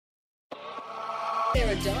There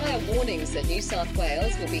are dire warnings that New South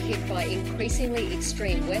Wales will be hit by increasingly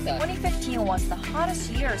extreme weather. 2015 was the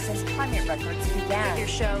hottest year since climate records began. Figures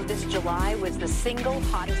show this July was the single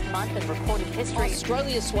hottest month in recorded history.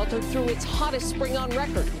 Australia sweltered through its hottest spring on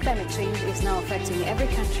record. Climate change is now affecting every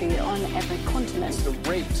country on every continent. It's the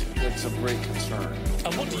rate that's of great concern.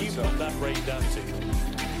 And what do you put that rate down to?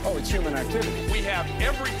 Oh, it's human activity. We have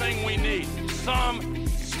everything we need. Some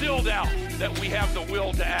still doubt that we have the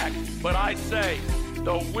will to act, but I say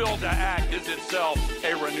the will to act is itself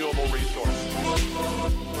a renewable resource.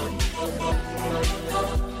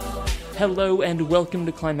 Hello and welcome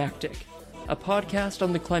to Climactic, a podcast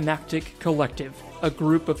on the Climactic Collective, a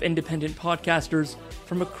group of independent podcasters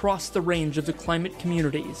from across the range of the climate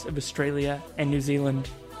communities of Australia and New Zealand.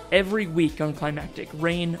 Every week on Climactic,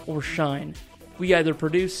 rain or shine, we either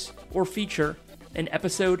produce or feature an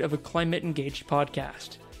episode of a climate-engaged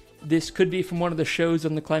podcast. This could be from one of the shows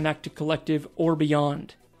on the Climactic Collective or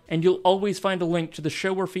beyond, and you'll always find a link to the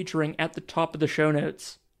show we're featuring at the top of the show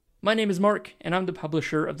notes. My name is Mark, and I'm the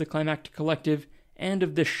publisher of the Climactic Collective and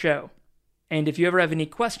of this show. And if you ever have any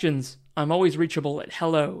questions, I'm always reachable at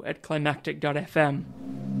hello@climactic.fm.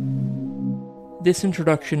 This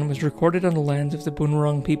introduction was recorded on the lands of the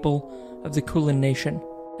Boonwurrung people of the Kulin Nation.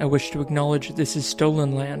 I wish to acknowledge this is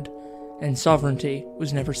stolen land, and sovereignty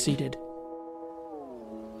was never ceded.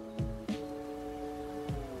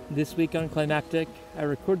 This week on Climactic, I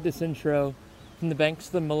record this intro from the banks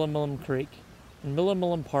of the Mullumbullen Creek in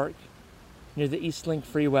Mullumbullen Park, near the Eastlink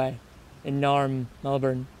Freeway in Narm,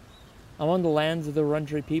 Melbourne. I'm on the lands of the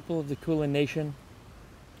Wurundjeri people of the Kulin Nation,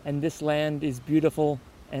 and this land is beautiful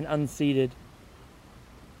and unceded.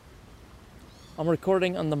 I'm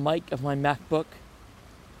recording on the mic of my MacBook,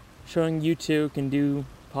 showing you two can do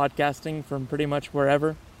podcasting from pretty much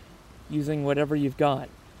wherever, using whatever you've got.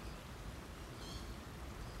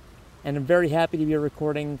 And I'm very happy to be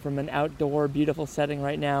recording from an outdoor, beautiful setting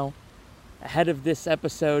right now, ahead of this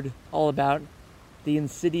episode all about the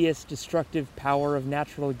insidious, destructive power of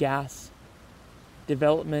natural gas,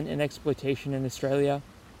 development and exploitation in Australia.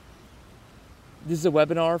 This is a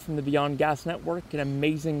webinar from the Beyond Gas Network, an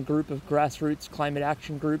amazing group of grassroots climate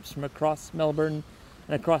action groups from across Melbourne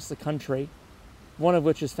and across the country, one of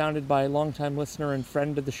which is founded by a longtime listener and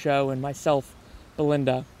friend of the show and myself,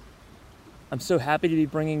 Belinda. I'm so happy to be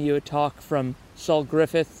bringing you a talk from Saul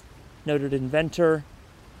Griffith, noted inventor,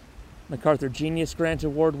 MacArthur Genius Grant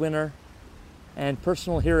Award winner, and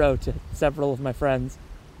personal hero to several of my friends,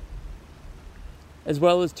 as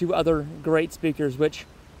well as two other great speakers, which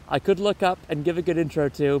I could look up and give a good intro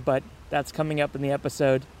to, but that's coming up in the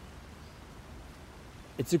episode.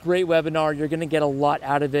 It's a great webinar. You're going to get a lot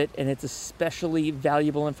out of it, and it's especially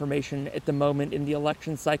valuable information at the moment in the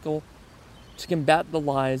election cycle to combat the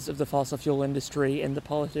lies of the fossil fuel industry and the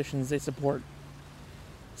politicians they support.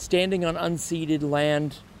 Standing on unceded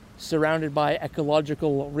land, surrounded by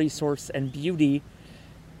ecological resource and beauty,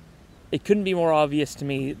 it couldn't be more obvious to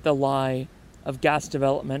me the lie of gas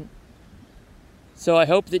development. So I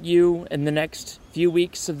hope that you, in the next few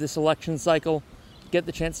weeks of this election cycle, get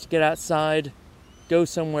the chance to get outside, go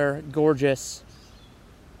somewhere gorgeous,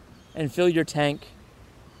 and fill your tank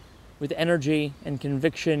with energy and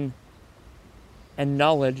conviction and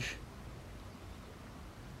knowledge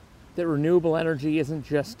that renewable energy isn't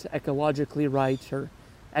just ecologically right or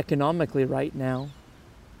economically right now,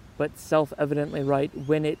 but self-evidently right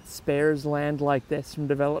when it spares land like this from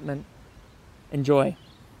development. Enjoy.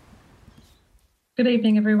 Good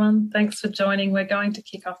evening, everyone. Thanks for joining. We're going to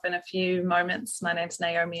kick off in a few moments. My name's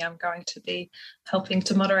Naomi. I'm going to be helping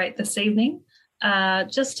to moderate this evening.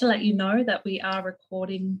 Just to let you know that we are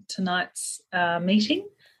recording tonight's meeting.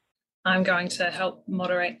 I'm going to help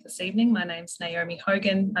moderate this evening. My name's Naomi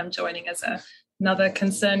Hogan. I'm joining as another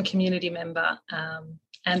concerned community member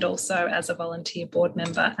and also as a volunteer board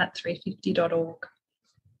member at 350.org.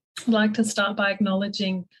 I'd like to start by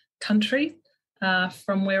acknowledging country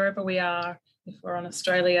from wherever we are. If we're on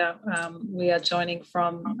Australia, we are joining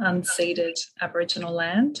from unceded Aboriginal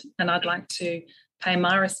land, and I'd like to pay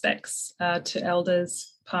my respects to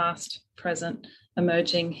elders past, present,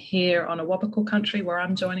 emerging here on Awabakal country where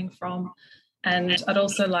I'm joining from. And I'd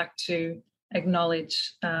also like to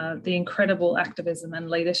acknowledge the incredible activism and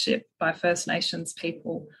leadership by First Nations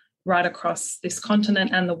people right across this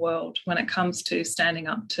continent and the world when it comes to standing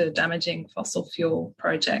up to damaging fossil fuel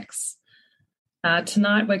projects.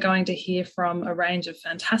 Tonight we're going to hear from a range of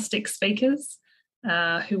fantastic speakers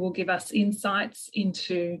who will give us insights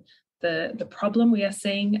into the problem we are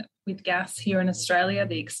seeing with gas here in Australia,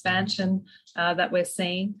 the expansion that we're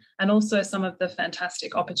seeing, and also some of the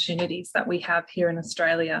fantastic opportunities that we have here in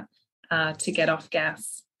Australia to get off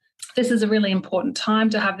gas. This is a really important time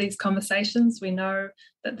to have these conversations. We know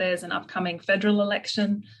that there's an upcoming federal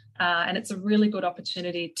election, and it's a really good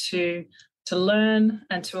opportunity to learn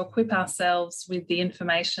and to equip ourselves with the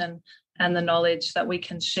information and the knowledge that we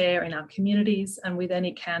can share in our communities and with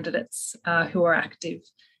any candidates who are active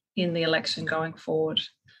in the election going forward.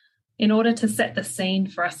 In order to set the scene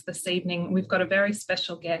for us this evening, we've got a very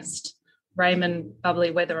special guest, Raymond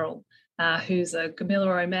Bubbly Wetherell, who's a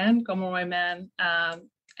Gomeroi man,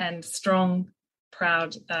 and strong,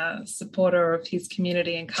 proud supporter of his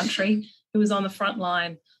community and country, who is on the front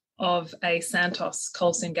line of a Santos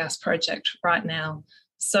coal seam gas project right now.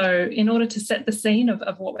 So in order to set the scene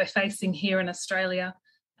of what we're facing here in Australia,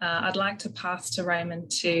 I'd like to pass to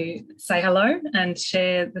Raymond to say hello and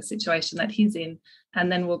share the situation that he's in,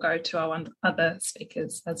 and then we'll go to our other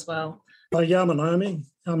speakers as well. Yama Naomi,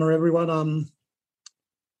 Yama everyone.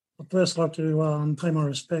 I'd first like to pay my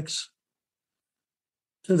respects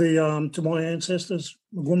to my ancestors,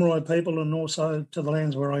 the Gomeroi people, and also to the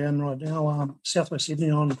lands where I am right now, southwest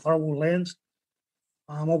Sydney on Tharawal lands.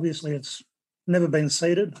 Obviously, it's never been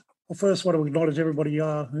ceded. Well, first, I want to acknowledge everybody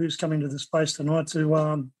who's coming to this space tonight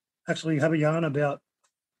to actually have a yarn about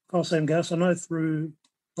coal seam gas. I know through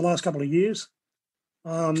the last couple of years,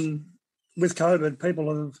 with COVID,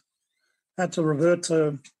 people have had to revert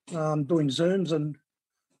to doing Zooms, and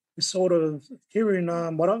we sort of here in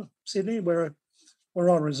Sydney, where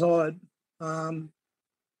I reside,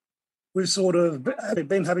 we've sort of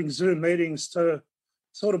been having Zoom meetings to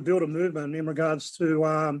sort of build a movement in regards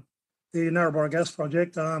to the Narrabri Gas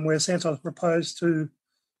Project, where Santos proposed to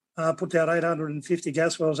put down 850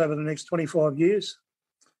 gas wells over the next 25 years.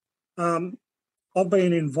 I've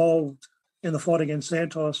been involved in the fight against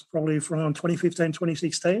Santos probably from 2015,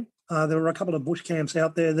 2016. There were a couple of bush camps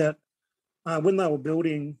out there that when they were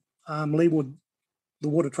building Leewood, the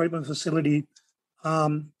water treatment facility,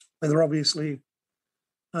 where they're obviously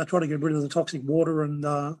trying to get rid of the toxic water, and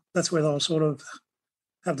that's where they'll sort of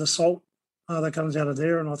have the salt that comes out of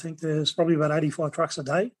there. And I think there's probably about 85 trucks a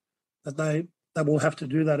day that they will have to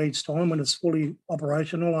do that each time when it's fully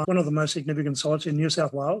operational. One of the most significant sites in New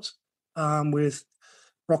South Wales, with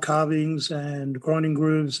rock carvings and grinding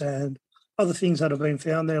grooves and other things that have been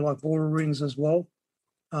found there, like water rings as well.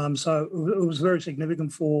 So it was very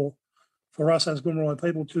significant for us as Gomeroi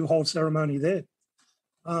people to hold ceremony there.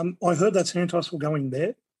 I heard that Santos were going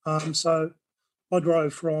there. So I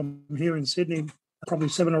drove from here in Sydney probably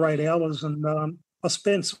 7 or 8 hours, and I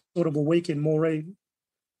spent sort of a week in Moree,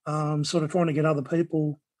 sort of trying to get other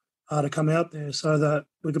people to come out there so that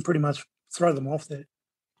we could pretty much throw them off there.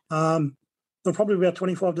 There were probably about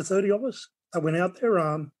 25 to 30 of us that went out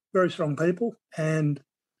there, very strong people, and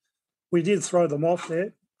we did throw them off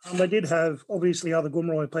there. They did have, obviously, other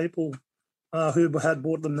Gomeroi people who had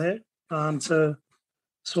bought them there to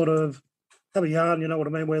sort of have a yarn, you know what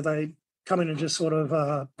I mean, where they come in and just sort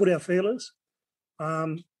of put out feelers.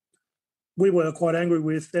 We were quite angry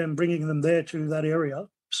with them bringing them there to that area.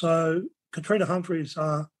 So Katrina Humphreys,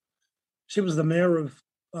 she was the mayor of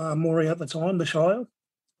Moree at the time, the Shire.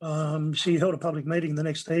 She held a public meeting the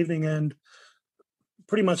next evening, and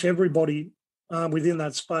pretty much everybody within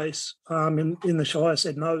that space in the Shire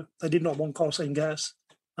said no, they did not want coal seam gas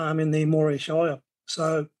in the Moree Shire.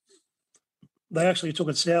 So they actually took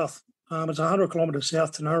it south. It's 100 kilometres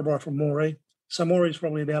south to Narrabri from Moree. So Moree is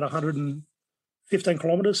probably about 115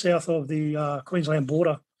 kilometres south of the Queensland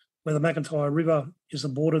border, where the McIntyre River is the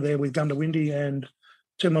border there with Gundawindi and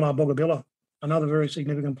Tumala Bogabilla, another very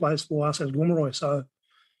significant place for us as Gomeroi. So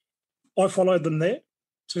I followed them there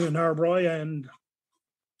to Narrabri, and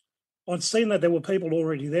I'd seen that there were people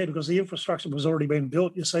already there because the infrastructure was already being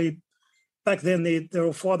built. You see, back then there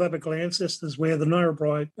were 5 Aboriginal ancestors where the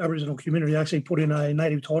Narrabri Aboriginal community actually put in a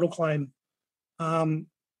native title claim. And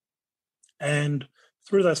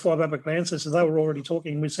through those 5 Aboriginal ancestors, they were already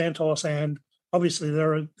talking with Santos, and obviously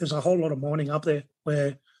there's a whole lot of mining up there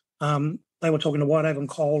where they were talking to Whitehaven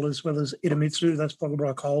Coal as well as Itamitsu, that's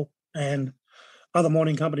Bogabri Coal, and other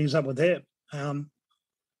mining companies that were there.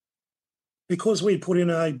 Because we put in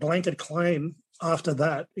a blanket claim after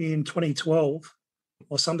that in 2012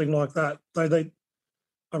 or something like that, they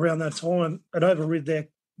around that time, it overrid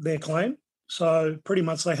their claim. So pretty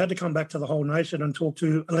much they had to come back to the whole nation and talk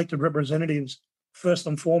to elected representatives first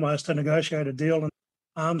and foremost to negotiate a deal.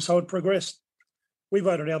 And so it progressed. We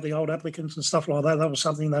voted out the old applicants and stuff like that. That was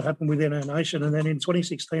something that happened within our nation. And then in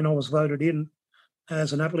 2016, I was voted in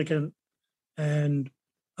as an applicant, and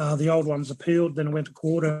the old ones appealed, then it went to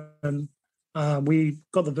court, and we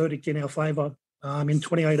got the verdict in our favour in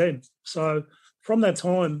 2018. So from that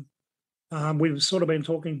time, we've sort of been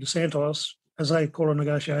talking to Santos, as they call it,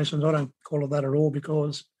 negotiations. I don't call it that at all,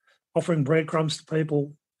 because offering breadcrumbs to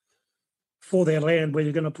people for their land where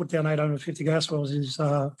you're going to put down 850 gas wells is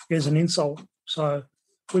an insult. So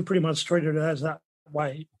we pretty much treated it as that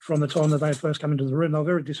way from the time that they first come into the room. They were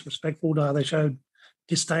very disrespectful. They showed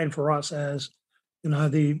disdain for us as,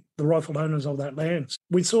 the rightful owners of that land.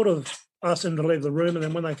 We sort of asked them to leave the room, and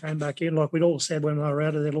then when they came back in, like we'd all said when they were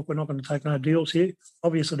out of there, look, we're not going to take no deals here.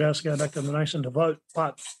 Obviously, they have to go back to the nation to vote,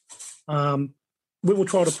 but we will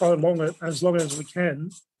try to prolong it as long as we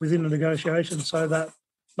can within the negotiation so that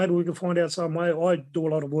maybe we can find out some way. I do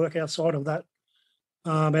a lot of work outside of that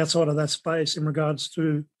space in regards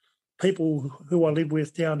to people who I live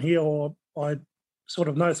with down here, or I sort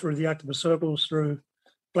of know through the activist circles, through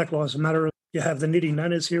Black Lives Matter. You have the Nitty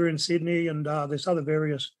Nanas here in Sydney, and there's other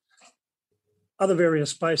various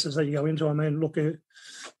spaces that you go into. I mean, look, the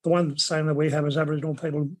one saying that we have as Aboriginal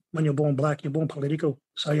people, when you're born black, you're born political.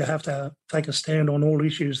 So you have to take a stand on all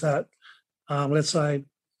issues that, let's say,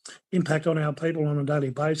 impact on our people on a daily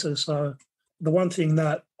basis. So the one thing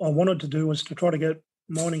that I wanted to do was to try to get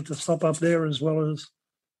mining to stop up there, as well as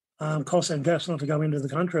coal seam gas not to go into the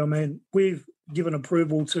country. I mean, we've given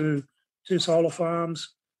approval to 2 solar farms.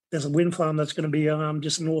 There's a wind farm that's going to be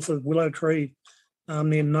just north of Willow Tree,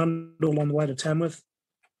 near Nundle on the way to Tamworth.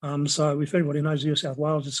 So if anybody knows New South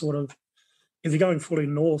Wales, it's sort of, if you're going fully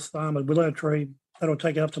north at Willow Tree, that'll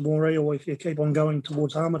take you up to Moree, or if you keep on going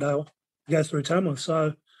towards Armidale, you go through Tamworth.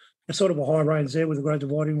 So it's sort of a high range there with a great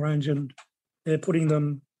dividing range, and they're putting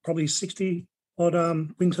them probably 60 odd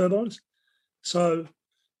wind turbines. So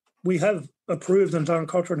we have approved and done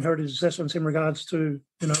cultural and heritage assessments in regards to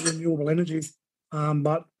renewable energy,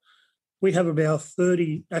 but we have about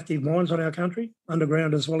 30 active mines on our country,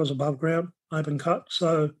 underground as well as above ground, open cut.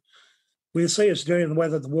 So we see us doing the way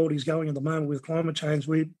that the world is going at the moment with climate change.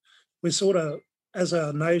 We're sort of, as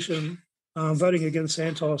a nation, voting against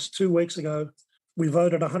Santos 2 weeks ago. We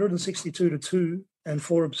voted 162 to 2 and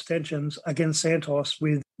 4 abstentions against Santos.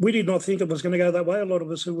 We did not think it was going to go that way, a lot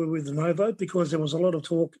of us who were with the no vote, because there was a lot of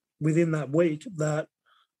talk within that week that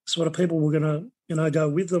sort of people were going to, go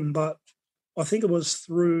with them. But I think it was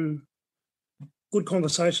through good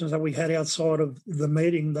conversations that we had outside of the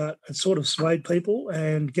meeting that it sort of swayed people,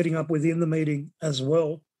 and getting up within the meeting as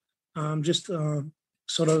well,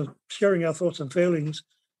 sort of sharing our thoughts and feelings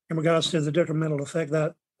in regards to the detrimental effect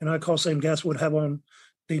that, coal seam gas would have on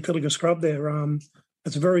the Pilliga scrub there.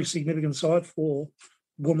 It's a very significant site for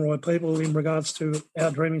Gomeroi people in regards to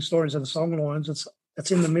our dreaming stories and songlines.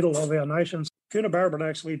 It's in the middle of our nation. Coonabarabran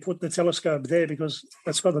actually put the telescope there because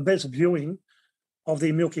it's got the best viewing of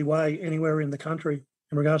the Milky Way anywhere in the country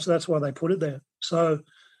in regards to, that's why they put it there. So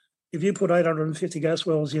if you put 850 gas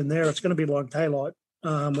wells in there, it's going to be like daylight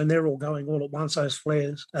when they're all going all at once, those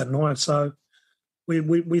flares at night. So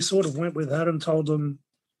we sort of went with that and told them,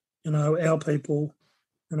 our people,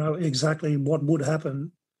 exactly what would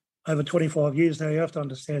happen over 25 years. Now, you have to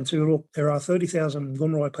understand too, look, there are 30,000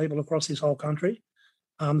 Gomeroi people across this whole country.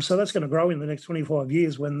 So that's going to grow in the next 25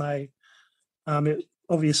 years when they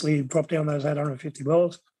obviously drop down those 850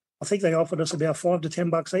 wells. I think they offered us about $5 to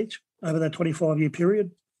 $10 each over that 25-year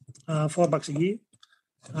period, $5 a year.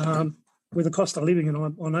 With the cost of living, and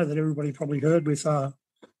I know that everybody probably heard with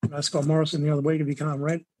Scott Morrison the other week, if you can't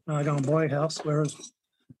rent, go and buy a house, whereas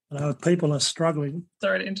people are struggling.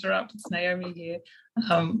 Sorry to interrupt, it's Naomi here.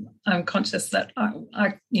 I'm conscious that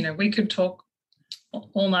we could talk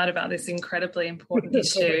all night about this incredibly important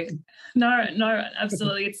issue. No,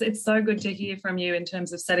 absolutely. It's so good to hear from you in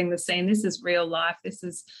terms of setting the scene. This is real life. This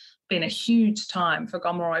has been a huge time for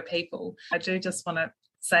Gomeroi people. I do just want to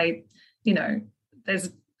say, there's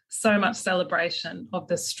so much celebration of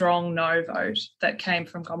the strong no vote that came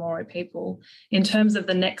from Gomeroi people. In terms of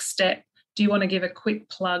the next step, do you want to give a quick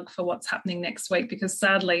plug for what's happening next week? Because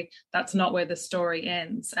sadly, that's not where the story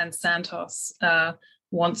ends, and Santos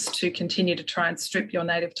wants to continue to try and strip your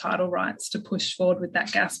native title rights to push forward with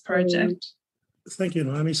that gas project. Thank you,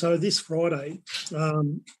 Naomi. So this Friday,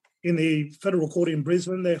 in the Federal Court in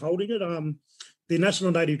Brisbane, they're holding it. The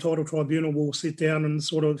National Native Title Tribunal will sit down and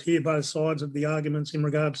sort of hear both sides of the arguments in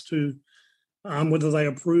regards to whether they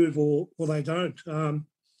approve or they don't.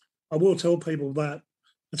 I will tell people that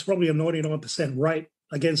it's probably a 99% rate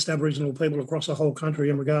against Aboriginal people across the whole country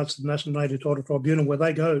in regards to the National Native Title Tribunal, where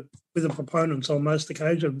they go with the proponents on most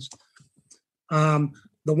occasions. The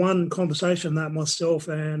one conversation that myself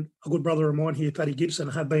and a good brother of mine here, Paddy Gibson,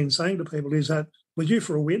 have been saying to people is that we're due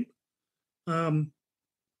for a win.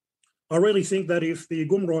 I really think that if the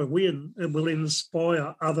Gomeroi win, it will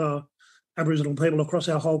inspire other Aboriginal people across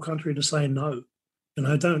our whole country to say no.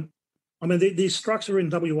 The structure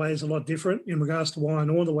in WA is a lot different in regards to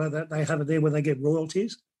wine or the way that they have it there where they get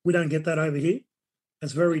royalties. We don't get that over here.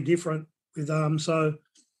 It's very different with so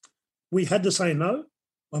we had to say no.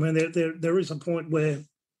 I mean, there is a point where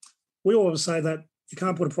we always say that you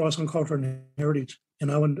can't put a price on culture and heritage,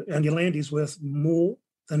 and your land is worth more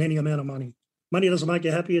than any amount of money. Money doesn't make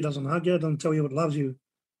you happy, it doesn't hug you, it doesn't tell you it loves you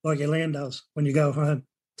like your land does when you go home,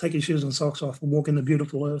 take your shoes and socks off and walk in the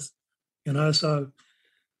beautiful earth. So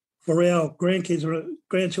for our grandkids or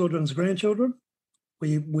grandchildren's grandchildren,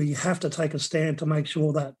 we have to take a stand to make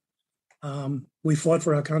sure that we fight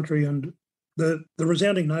for our country. And the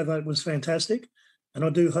resounding no vote was fantastic. And I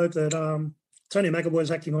do hope that Tony McAvoy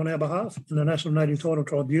is acting on our behalf in the National Native Title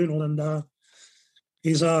Tribunal, and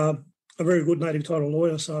he's a very good native title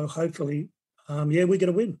lawyer. So hopefully, we get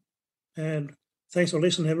a win. And thanks for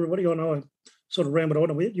listening, everybody. I know I sort of rambled on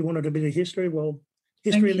a bit. You wanted a bit of history. Well,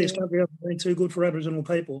 history in this country hasn't been too good for Aboriginal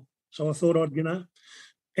people. So I thought I'd,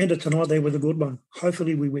 end it tonight there with a good one.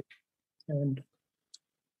 Hopefully we win. And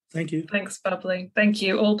thank you. Thanks, Bubbly. Thank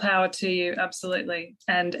you. All power to you, absolutely.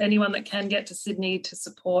 And anyone that can get to Sydney to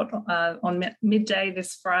support on midday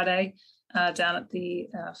this Friday down at the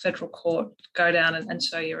Federal Court, go down and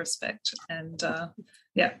show your respect. And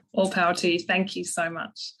all power to you. Thank you so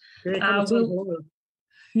much.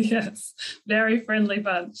 Yes, very friendly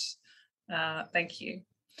bunch. Thank you.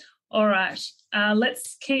 All right,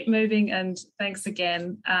 let's keep moving, and thanks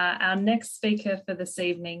again. Our next speaker for this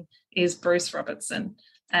evening is Bruce Robertson.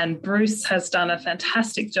 And Bruce has done a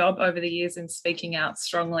fantastic job over the years in speaking out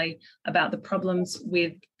strongly about the problems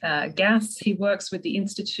with gas. He works with the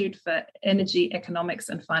Institute for Energy Economics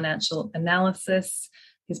and Financial Analysis.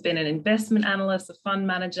 He's been an investment analyst, a fund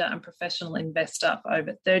manager and professional investor for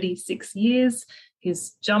over 36 years.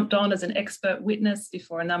 He's jumped on as an expert witness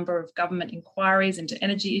before a number of government inquiries into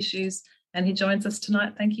energy issues, and he joins us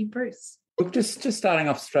tonight. Thank you, Bruce. Look, just starting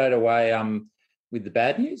off straight away with the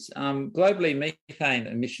bad news. Globally, methane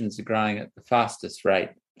emissions are growing at the fastest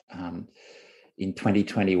rate in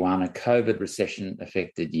 2021, a COVID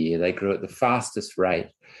recession-affected year. They grew at the fastest rate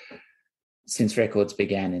since records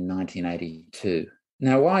began in 1982.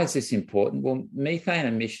 Now, why is this important? Well, methane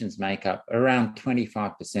emissions make up around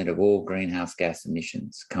 25% of all greenhouse gas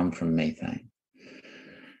emissions come from methane.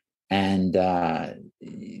 And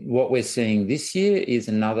what we're seeing this year is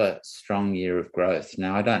another strong year of growth.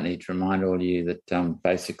 Now, I don't need to remind all of you that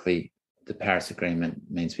basically the Paris Agreement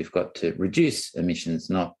means we've got to reduce emissions,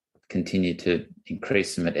 not continue to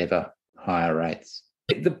increase them at ever higher rates.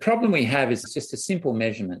 The problem we have is just a simple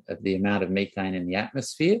measurement of the amount of methane in the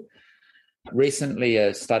atmosphere. Recently,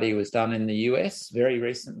 a study was done in the US, very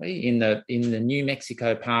recently, in the New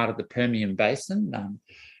Mexico part of the Permian Basin,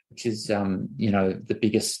 which is, the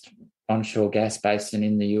biggest onshore gas basin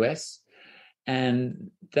in the US. And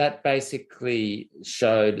that basically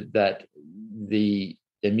showed that the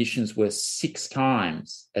emissions were 6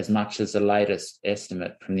 times as much as the latest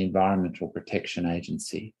estimate from the Environmental Protection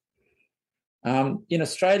Agency. In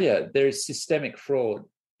Australia, there is systemic fraud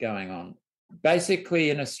going on. Basically,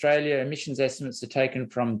 in Australia, emissions estimates are taken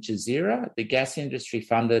from Jazeera, the gas industry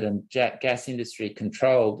funded and gas industry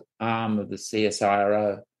controlled arm of the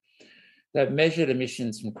CSIRO. They've measured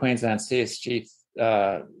emissions from Queensland CSG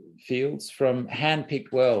fields from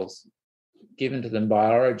hand-picked wells given to them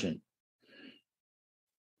by Origin.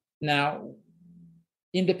 Now,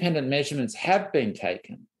 independent measurements have been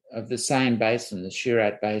taken of the same basin, the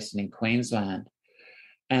Surat Basin in Queensland.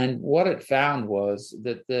 And what it found was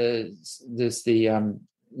that the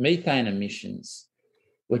methane emissions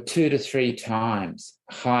were 2 to 3 times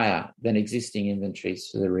higher than existing inventories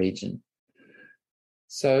for the region.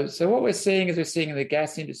 So what we're seeing is the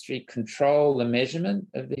gas industry control the measurement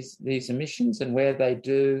of these emissions, and where they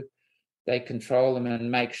do, they control them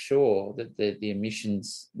and make sure that the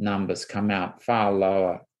emissions numbers come out far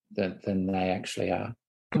lower than they actually are.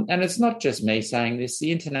 And it's not just me saying this.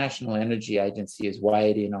 The International Energy Agency has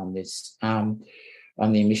weighed in on this, on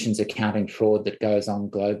the emissions accounting fraud that goes on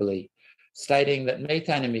globally, stating that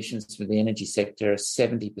methane emissions from the energy sector are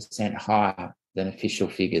 70% higher than official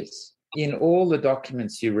figures. In all the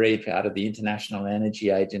documents you read out of the International Energy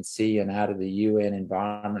Agency and out of the UN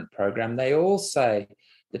Environment Programme, they all say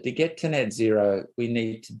that to get to net zero, we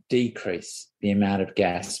need to decrease the amount of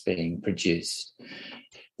gas being produced.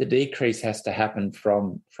 The decrease has to happen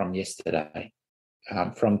from yesterday,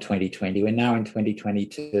 from 2020. We're now in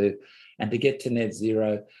 2022. And to get to net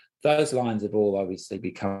zero, those lines have all obviously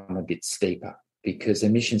become a bit steeper because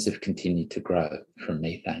emissions have continued to grow from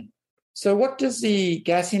methane. So what does the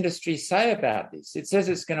gas industry say about this? It says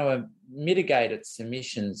it's going to mitigate its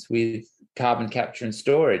emissions with carbon capture and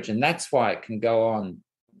storage, and that's why it can go on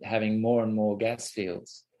having more and more gas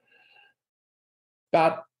fields.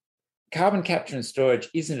 But carbon capture and storage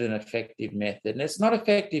isn't an effective method, and it's not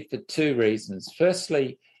effective for two reasons.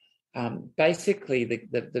 Firstly, basically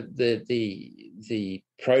the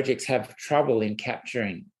projects have trouble in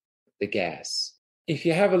capturing the gas. If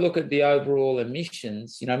you have a look at the overall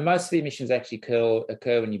emissions, most of the emissions actually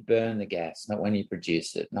occur when you burn the gas, not when you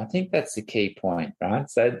produce it. And I think that's the key point, right?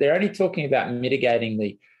 So they're only talking about mitigating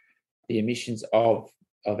the emissions of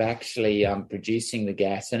actually producing the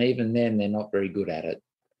gas, and even then they're not very good at it.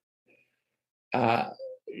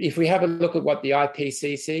 If we have a look at what the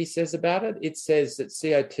IPCC says about it, it says that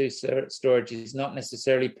CO2 storage is not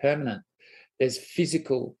necessarily permanent. There's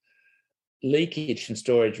physical leakage from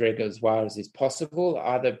storage reservoirs is possible,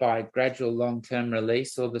 either by gradual long-term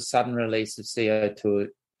release or the sudden release of CO2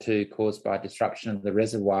 caused by disruption of the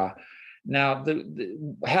reservoir. Now,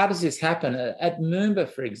 how does this happen? At Moomba,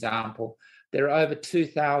 for example, there are over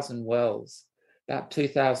 2,000 wells. About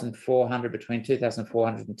 2,400, between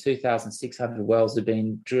 2,400 and 2,600 wells have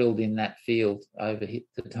been drilled in that field over the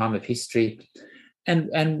time of history.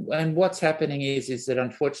 And what's happening is that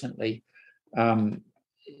unfortunately,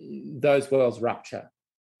 those wells rupture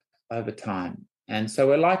over time. And so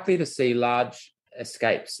we're likely to see large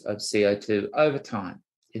escapes of CO2 over time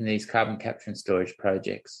in these carbon capture and storage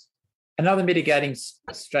projects. Another mitigating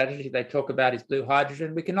strategy they talk about is blue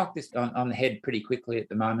hydrogen. We can knock this on the head pretty quickly at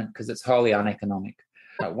the moment because it's wholly uneconomic.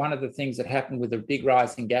 One of the things that happened with the big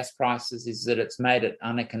rise in gas prices is that it's made it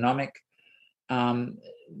uneconomic.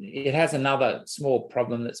 It has another small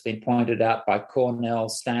problem that's been pointed out by Cornell,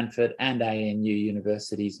 Stanford, and ANU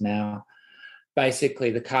universities now.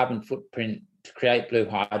 Basically, the carbon footprint to create blue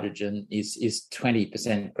hydrogen is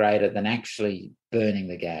 20% greater than actually burning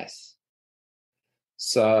the gas.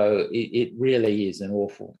 So it really is an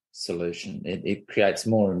awful solution. It creates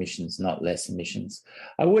more emissions, not less emissions.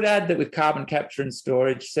 I would add that with carbon capture and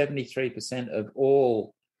storage, 73% of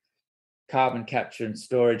all carbon capture and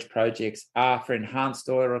storage projects are for enhanced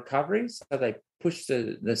oil recovery. So they push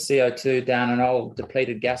the CO2 down an old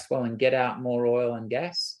depleted gas well and get out more oil and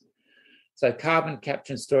gas. So carbon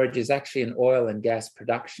capture and storage is actually an oil and gas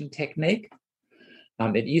production technique.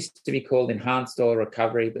 It used to be called enhanced oil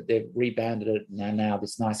recovery, but they've rebranded it now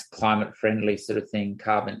this nice climate-friendly sort of thing,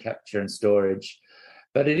 carbon capture and storage.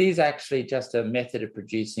 But it is actually just a method of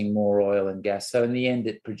producing more oil and gas. So in the end,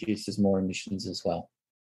 it produces more emissions as well.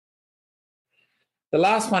 The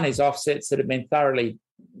last one is offsets that have been thoroughly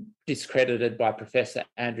discredited by Professor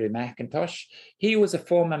Andrew McIntosh. He was a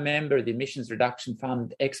former member of the Emissions Reduction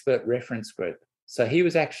Fund Expert Reference Group. So he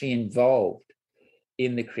was actually involved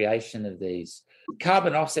in the creation of these.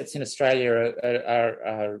 Carbon offsets in Australia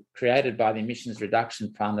are created by the Emissions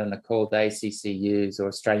Reduction Fund and are called ACCUs, or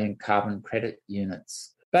Australian Carbon Credit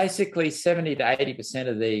Units. Basically, 70 to 80%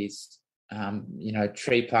 of these,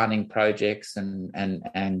 tree planting projects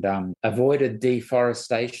and avoided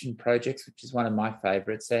deforestation projects, which is one of my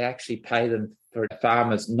favourites, they actually pay them for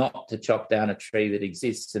farmers not to chop down a tree that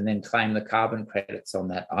exists and then claim the carbon credits on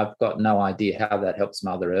that. I've got no idea how that helps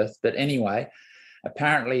Mother Earth, but anyway,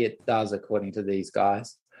 apparently it does, according to these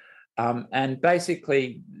guys. And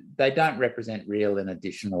basically, they don't represent real and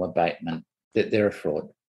additional abatement, that they're a fraud.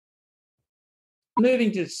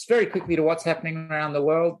 Moving just very quickly to what's happening around the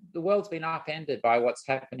world. The world's been upended by what's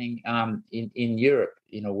happening in Europe,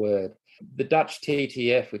 in a word. The Dutch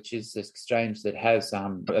TTF, which is the exchange that has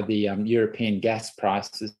the European gas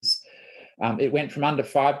prices, it went from under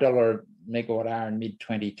 $5 a megawatt hour in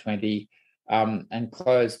mid-2020 and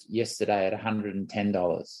closed yesterday at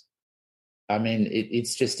 $110. I mean,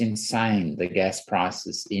 it's just insane, the gas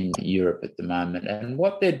prices in Europe at the moment. And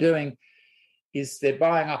what they're doing is they're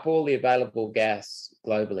buying up all the available gas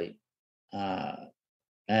globally.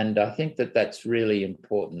 And I think that that's really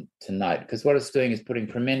important to note, because what it's doing is putting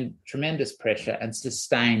tremendous pressure and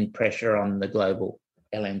sustained pressure on the global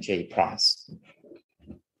LNG price.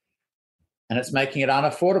 And it's making it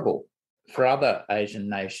unaffordable for other Asian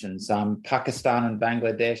nations. Pakistan and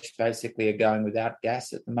Bangladesh basically are going without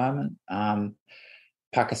gas at the moment.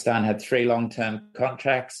 Pakistan had 3 long-term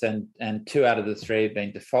contracts and 2 out of the 3 have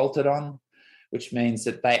been defaulted on, which means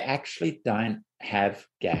that they actually don't have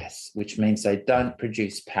gas, which means they don't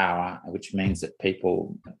produce power, which means that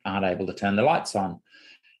people aren't able to turn the lights on.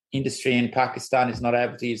 Industry in Pakistan is not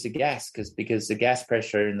able to use the gas because the gas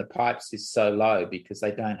pressure in the pipes is so low because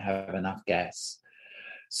they don't have enough gas.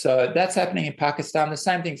 So that's happening in Pakistan. The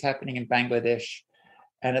same thing's happening in Bangladesh,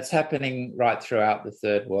 and it's happening right throughout the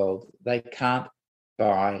third world. They can't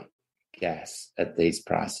buy gas at these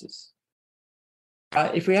prices.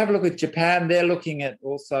 If we have a look at Japan, they're looking at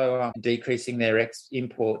also decreasing their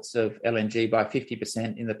imports of LNG by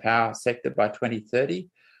 50% in the power sector by 2030.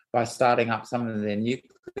 by starting up some of their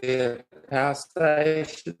nuclear power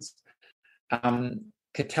stations.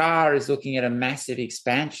 Qatar is looking at a massive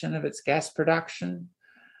expansion of its gas production.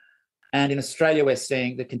 And in Australia, we're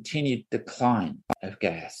seeing the continued decline of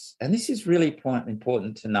gas. And this is really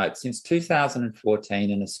important to note. Since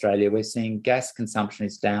 2014 in Australia, we're seeing gas consumption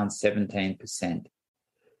is down 17%.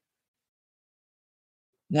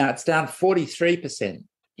 Now, it's down 43%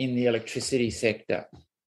 in the electricity sector.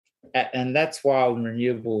 And that's while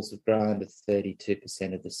renewables have grown to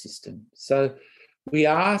 32% of the system. So we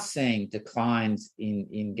are seeing declines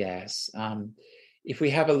in gas. If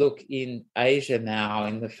we have a look in Asia now,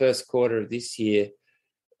 in the first quarter of this year,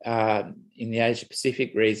 in the Asia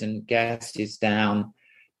Pacific region, gas is down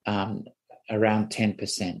around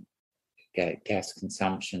 10%, gas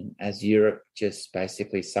consumption, as Europe just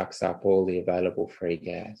basically sucks up all the available free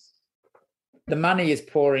gas. The money is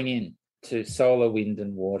pouring in to solar, wind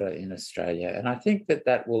and water in Australia. And I think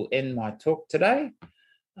that will end my talk today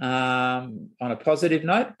on a positive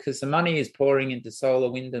note, because the money is pouring into solar,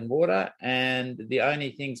 wind and water, and the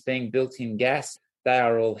only things being built in gas, they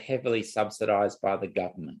are all heavily subsidised by the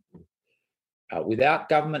government. Without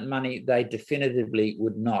government money, they definitively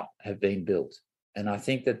would not have been built. And I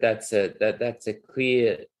think that's a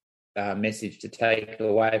clear message to take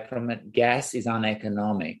away from it. Gas is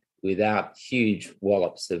uneconomic without huge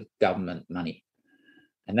wallops of government money.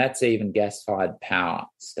 And that's even gas-fired power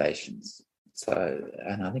stations. So,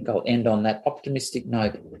 and I think I'll end on that optimistic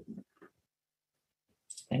note.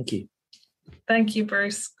 Thank you. Thank you,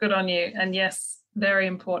 Bruce. Good on you. And yes, very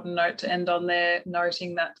important note to end on there,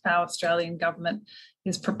 noting that our Australian government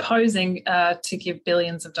is proposing to give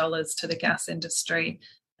billions of dollars to the gas industry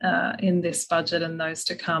in this budget and those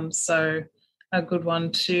to come. So a good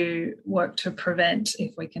one to work to prevent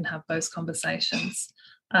if we can have those conversations.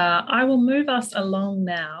 I will move us along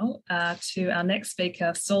now to our next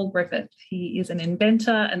speaker, Saul Griffith. He is an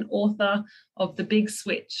inventor and author of The Big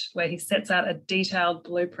Switch, where he sets out a detailed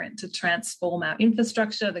blueprint to transform our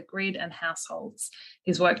infrastructure, the grid and households.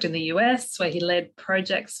 He's worked in the US, where he led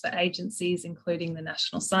projects for agencies, including the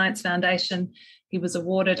National Science Foundation. He was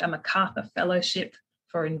awarded a MacArthur Fellowship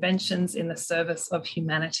for inventions in the service of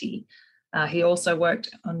humanity. He also worked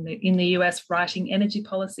in the US writing energy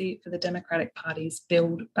policy for the Democratic Party's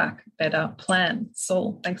Build Back Better plan.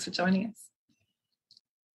 Saul, thanks for joining us.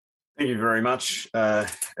 Thank you very much,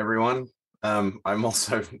 everyone. I'm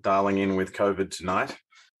also dialing in with COVID tonight.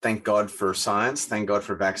 Thank God for science. Thank God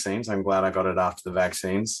for vaccines. I'm glad I got it after the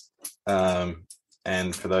vaccines.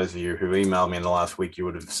 And for those of you who emailed me in the last week, you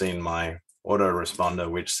would have seen my autoresponder,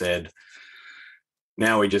 which said,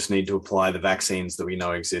 now we just need to apply the vaccines that we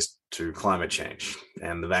know exist to climate change.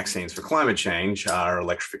 And the vaccines for climate change are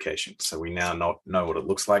electrification. So we now know what it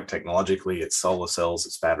looks like technologically. It's solar cells,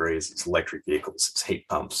 it's batteries, it's electric vehicles, it's heat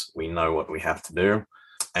pumps. We know what we have to do.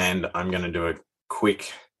 And I'm going to do a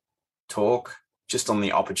quick talk just on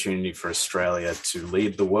the opportunity for Australia to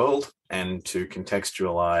lead the world and to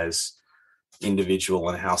contextualize individual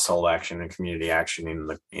and household action and community action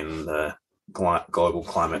in the global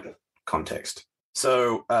climate context.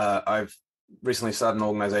 So I've recently started an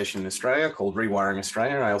organization in Australia called Rewiring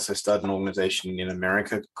Australia. I also started an organization in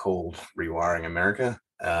America called Rewiring America.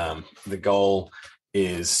 The goal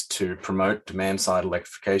is to promote demand-side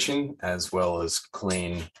electrification as well as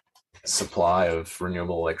clean supply of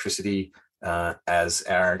renewable electricity as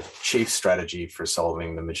our chief strategy for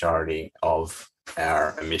solving the majority of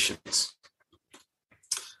our emissions.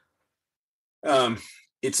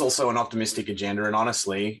 It's also an optimistic agenda, and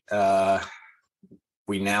honestly,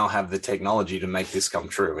 we now have the technology to make this come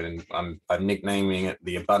true. And I'm nicknaming it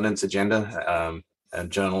the abundance agenda. A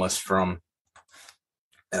journalist from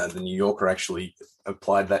the New Yorker actually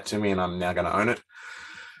applied that to me, and I'm now going to own it.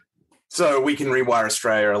 So we can rewire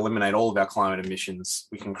Australia, eliminate all of our climate emissions.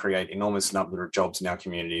 We can create enormous number of jobs in our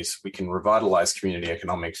communities. We can revitalize community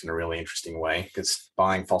economics in a really interesting way, because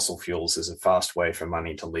buying fossil fuels is a fast way for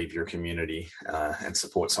money to leave your community and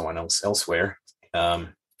support someone else elsewhere. And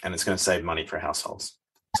it's going to save money for households.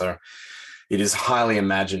 So it is highly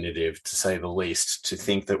imaginative, to say the least, to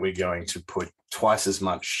think that we're going to put twice as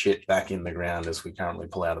much shit back in the ground as we currently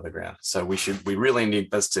pull out of the ground. So we really need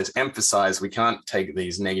this to emphasize we can't take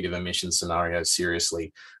these negative emission scenarios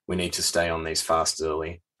seriously. We need to stay on these fast,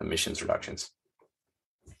 early emissions reductions.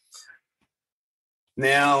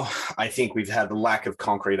 Now, I think we've had the lack of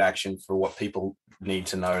concrete action for what people need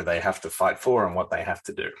to know they have to fight for and what they have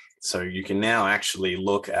to do. So you can now actually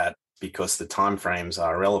look at, because the timeframes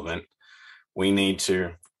are relevant, we need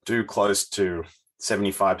to do close to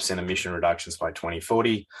 75% emission reductions by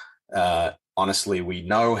 2040, honestly, we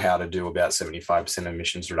know how to do about 75%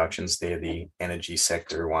 emissions reductions. They're the energy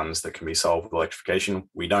sector ones that can be solved with electrification.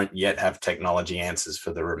 We don't yet have technology answers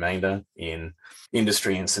for the remainder in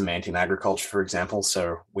industry and cement in agriculture, for example.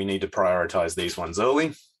 So we need to prioritize these ones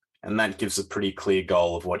early. And that gives a pretty clear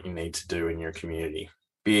goal of what you need to do in your community.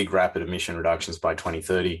 Big, rapid emission reductions by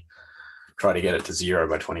 2030. Try to get it to zero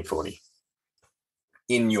by 2040.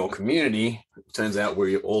 In your community, it turns out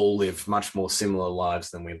we all live much more similar lives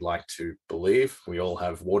than we'd like to believe. We all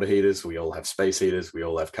have water heaters, we all have space heaters, we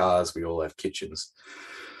all have cars, we all have kitchens.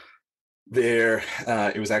 It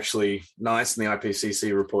was actually nice in the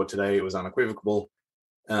IPCC report today. It was unequivocal.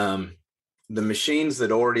 The machines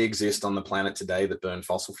that already exist on the planet today that burn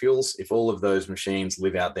fossil fuels, if all of those machines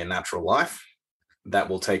live out their natural life, that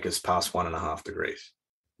will take us past 1.5 degrees.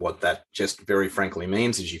 What that just very frankly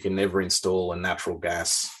means is you can never install a natural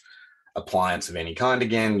gas appliance of any kind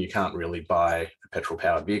again. You can't really buy a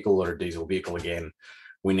petrol-powered vehicle or a diesel vehicle again.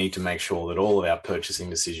 We need to make sure that all of our purchasing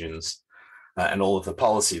decisions and all of the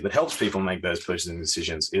policy that helps people make those purchasing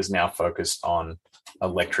decisions is now focused on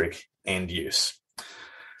electric end use.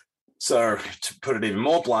 So to put it even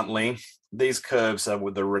more bluntly, these curves are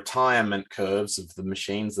with the retirement curves of the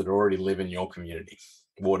machines that already live in your community.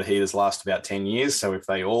 Water heaters last about 10 years. So if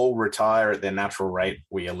they all retire at their natural rate,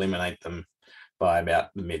 we eliminate them by about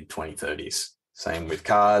the mid-2030s. Same with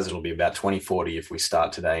cars. It'll be about 2040 if we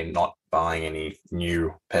start today not buying any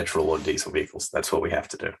new petrol or diesel vehicles. That's what we have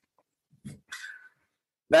to do.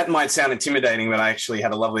 That might sound intimidating, but I actually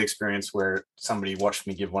had a lovely experience where somebody watched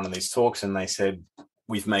me give one of these talks and they said,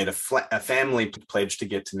 we've made a family pledge to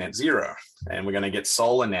get to net zero. And we're going to get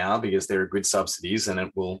solar now because there are good subsidies and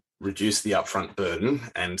it will reduce the upfront burden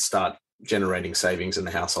and start generating savings in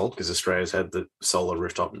the household because Australia's had the solar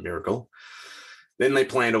rooftop miracle. Then they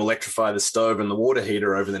plan to electrify the stove and the water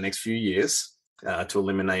heater over the next few years to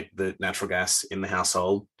eliminate the natural gas in the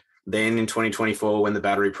household. Then in 2024, when the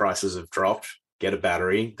battery prices have dropped, get a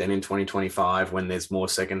battery. Then in 2025, when there's more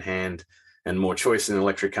secondhand and more choice in the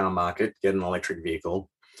electric car market, get an electric vehicle.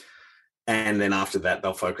 And then after that,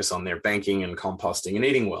 they'll focus on their banking and composting and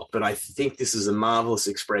eating well. But I think this is a marvelous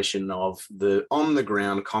expression of the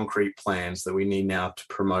on-the-ground concrete plans that we need now to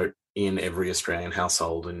promote in every Australian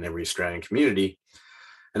household and every Australian community.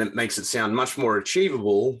 And it makes it sound much more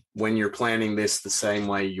achievable when you're planning this the same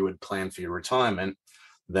way you would plan for your retirement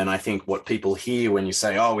than I think what people hear when you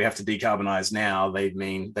say, oh, we have to decarbonize now. They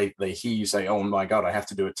hear you say, oh my God, I have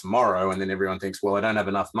to do it tomorrow. And then everyone thinks, well, I don't have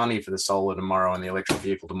enough money for the solar tomorrow and the electric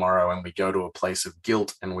vehicle tomorrow. And we go to a place of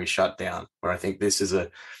guilt and we shut down, where I think this is a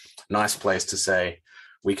nice place to say,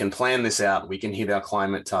 we can plan this out. We can hit our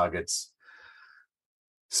climate targets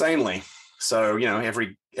sanely. So,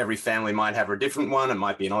 every family might have a different one. It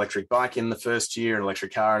might be an electric bike in the first year, an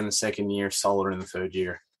electric car in the second year, solar in the third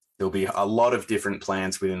year. There'll be a lot of different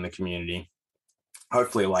plans within the community,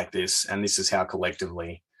 hopefully like this, and this is how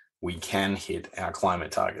collectively we can hit our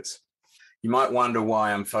climate targets. You might wonder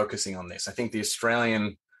why I'm focusing on this. I think the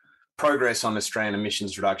Australian progress on Australian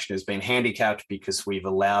emissions reduction has been handicapped because we've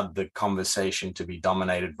allowed the conversation to be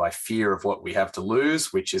dominated by fear of what we have to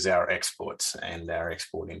lose, which is our exports and our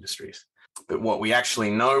export industries. But what we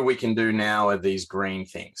actually know we can do now are these green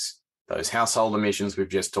things. Those household emissions we've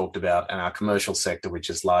just talked about, and our commercial sector, which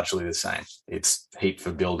is largely the same. It's heat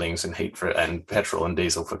for buildings and and petrol and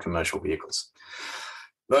diesel for commercial vehicles.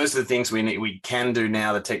 Those are the things we can do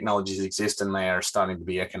now. The technologies exist and they are starting to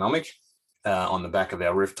be economic on the back of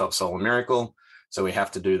our rooftop solar miracle. So we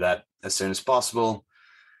have to do that as soon as possible.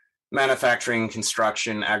 Manufacturing,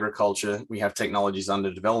 construction, agriculture, we have technologies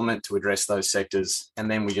under development to address those sectors.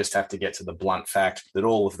 And then we just have to get to the blunt fact that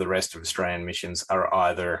all of the rest of Australian emissions are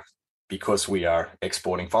either because we are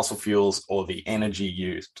exporting fossil fuels or the energy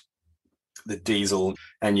used, the diesel,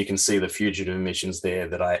 and you can see the fugitive emissions there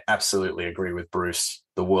that I absolutely agree with Bruce.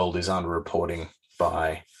 The world is underreporting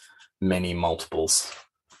by many multiples,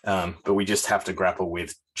 but we just have to grapple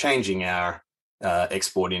with changing our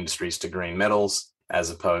export industries to green metals as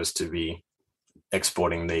opposed to be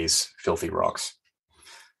exporting these filthy rocks.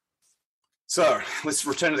 So let's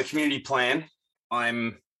return to the community plan.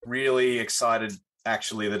 I'm really excited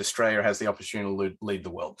actually that Australia has the opportunity to lead the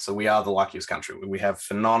world. So we are the luckiest country. We have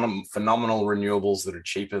phenomenal renewables that are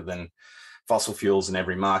cheaper than fossil fuels in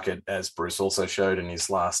every market, as Bruce also showed in his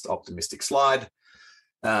last optimistic slide.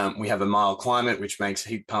 We have a mild climate, which makes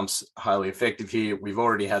heat pumps highly effective here. We've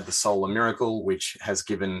already had the solar miracle, which has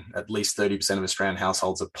given at least 30% of Australian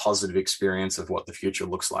households a positive experience of what the future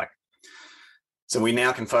looks like. So we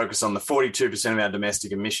now can focus on the 42% of our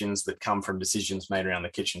domestic emissions that come from decisions made around the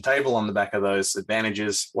kitchen table on the back of those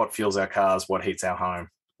advantages, what fuels our cars, what heats our home,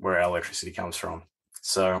 where our electricity comes from.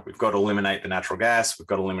 So we've got to eliminate the natural gas, we've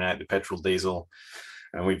got to eliminate the petrol, diesel,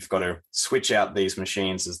 and we've got to switch out these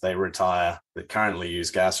machines as they retire that currently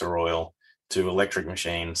use gas or oil to electric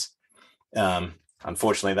machines.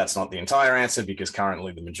 Unfortunately, that's not the entire answer, because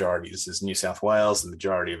currently the majority, this is New South Wales, the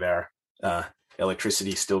majority of our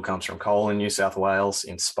electricity still comes from coal in New South Wales,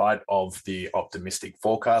 in spite of the optimistic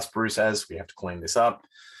forecast Bruce has. We have to clean this up.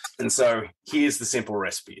 And so here's the simple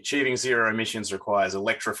recipe. Achieving zero emissions requires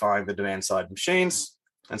electrifying the demand side machines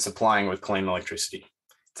and supplying with clean electricity.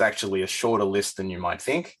 It's actually a shorter list than you might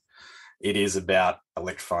think. It is about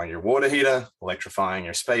electrifying your water heater, electrifying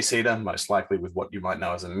your space heater, most likely with what you might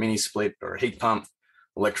know as a mini split or a heat pump,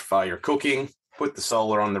 electrify your cooking, put the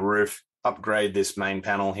solar on the roof, upgrade this main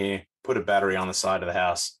panel here, put a battery on the side of the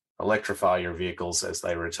house, electrify your vehicles as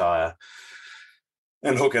they retire,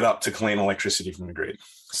 and hook it up to clean electricity from the grid.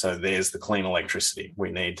 So there's the clean electricity.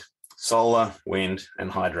 We need solar, wind, and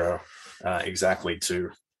hydro, exactly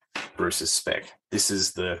to Bruce's spec. This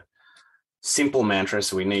is the simple mantra.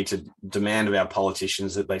 So we need to demand of our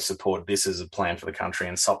politicians that they support this as a plan for the country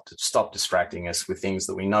and stop distracting us with things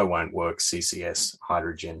that we know won't work, CCS,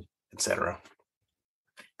 hydrogen, etc.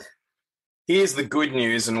 Here's the good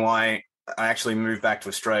news and why I actually moved back to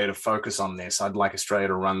Australia to focus on this. I'd like Australia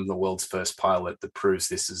to run the world's first pilot that proves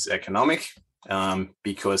this is economic,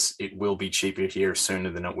 because it will be cheaper here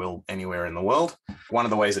sooner than it will anywhere in the world. One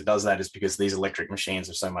of the ways it does that is because these electric machines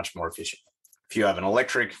are so much more efficient. If you have an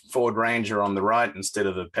electric Ford Ranger on the right instead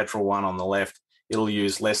of a petrol one on the left, it'll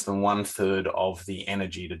use less than 1/3 of the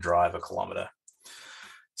energy to drive a kilometre.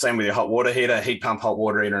 Same with your hot water heater. Heat pump hot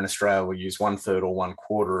water heater in Australia will use 1/3 or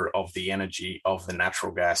 1/4 of the energy of the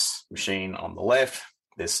natural gas machine on the left.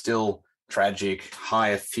 There's still tragic,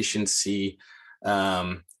 high efficiency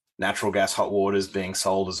natural gas hot waters being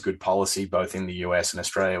sold as good policy, both in the US and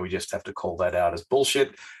Australia. We just have to call that out as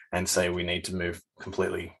bullshit and say we need to move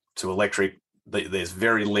completely to electric. There's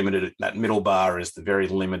very limited, that middle bar is the very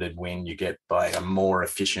limited win you get by a more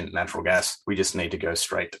efficient natural gas. We just need to go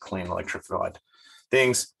straight to clean electrified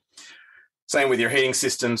things. Same with your heating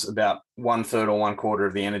systems, about 1/3 or 1/4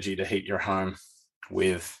 of the energy to heat your home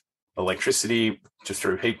with electricity just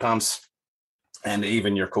through heat pumps. And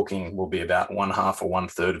even your cooking will be about 1/2 or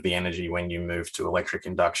 1/3 of the energy when you move to electric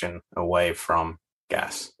induction away from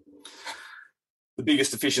gas. The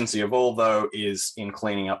biggest efficiency of all, though, is in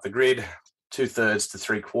cleaning up the grid. 2/3 to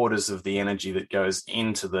 3/4 of the energy that goes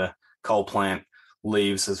into the coal plant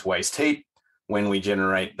leaves as waste heat. When we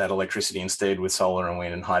generate that electricity instead with solar and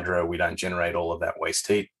wind and hydro, we don't generate all of that waste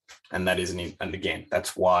heat. And that isn't, and again,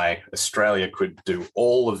 that's why Australia could do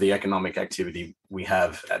all of the economic activity we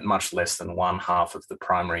have at much less than 1/2 of the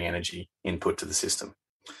primary energy input to the system.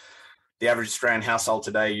 The average Australian household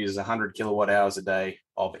today uses 100 kilowatt hours a day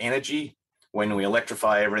of energy. When we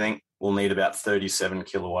electrify everything, we'll need about 37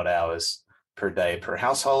 kilowatt hours per day per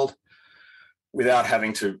household, without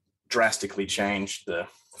having to drastically change the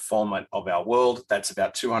format of our world. That's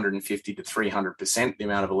about 250 to 300% the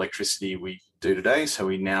amount of electricity we do today. So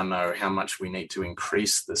we now know how much we need to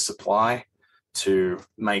increase the supply to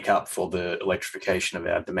make up for the electrification of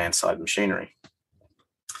our demand side machinery.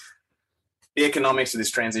 The economics of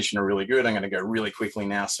this transition are really good. I'm going to go really quickly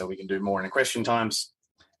now so we can do more in the question times.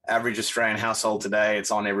 Average Australian household today,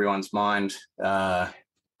 it's on everyone's mind,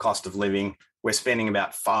 cost of living. We're spending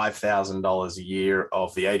about $5,000 a year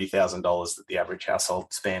of the $80,000 that the average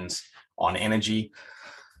household spends on energy.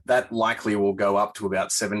 That likely will go up to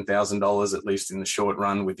about $7,000, at least in the short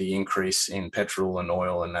run, with the increase in petrol and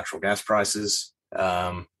oil and natural gas prices.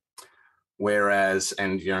 Whereas,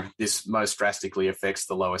 and this most drastically affects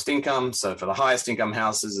the lowest income. So for the highest income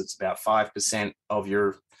houses, it's about 5% of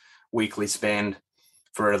your weekly spend.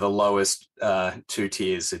 For the lowest two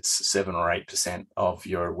tiers, it's 7 or 8% of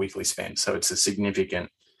your weekly spend. So it's a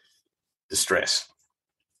significant distress.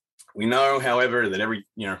 We know, however, that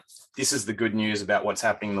this is the good news about what's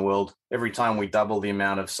happening in the world. Every time we double the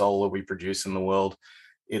amount of solar we produce in the world,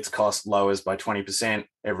 its cost lowers by 20%.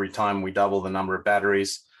 Every time we double the number of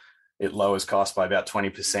batteries, it lowers cost by about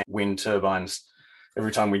 20%. Wind turbines,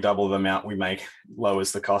 every time we double the amount we make,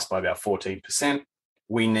 lowers the cost by about 14%.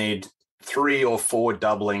 We need 3 or 4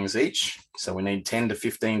 doublings each. So we need 10 to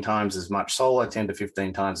 15 times as much solar, 10 to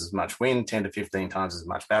 15 times as much wind, 10 to 15 times as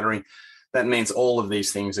much battery. That means all of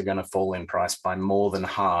these things are going to fall in price by more than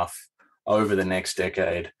half over the next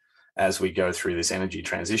decade as we go through this energy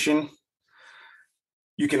transition.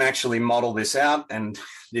 You can actually model this out, and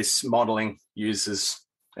this modeling uses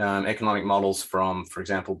economic models from, for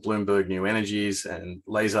example, Bloomberg New Energies and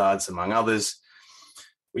Lazards, among others.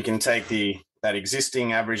 We can take that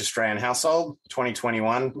existing average Australian household,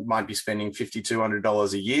 2021, might be spending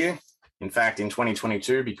 $5,200 a year. In fact, in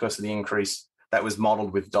 2022, because of the increase, that was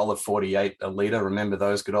modeled with $1.48 a litre. Remember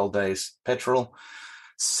those good old days, petrol,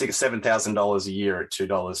 $7,000 a year at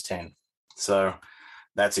 $2.10. So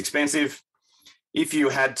that's expensive. If you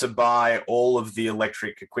had to buy all of the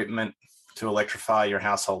electric equipment to electrify your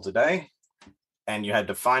household today, and you had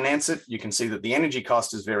to finance it, you can see that the energy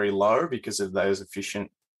cost is very low because of those efficient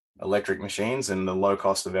electric machines and the low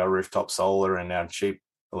cost of our rooftop solar and our cheap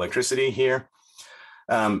electricity here.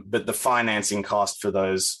 But the financing cost for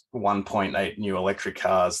those 1.8 new electric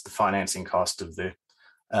cars, the financing cost of the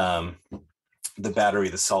battery,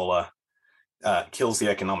 the solar, kills the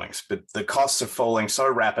economics. But the costs are falling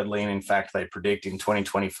so rapidly, and in fact, they predict in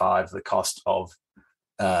 2025 the cost of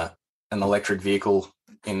an electric vehicle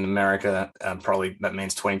in America, probably that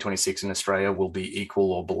means 2026 in Australia, will be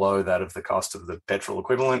equal or below that of the cost of the petrol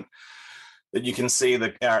equivalent. That you can see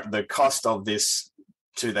that the cost of this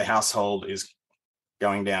to the household is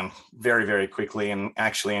going down very, very quickly. And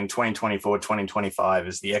actually in 2024, 2025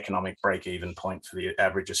 is the economic break-even point for the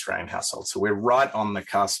average Australian household. So we're right on the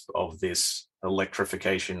cusp of this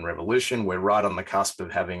electrification revolution. We're right on the cusp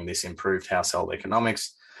of having this improved household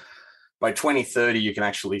economics. By 2030, you can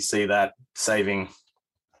actually see that saving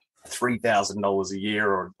 $3,000 a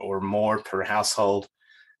year or more per household.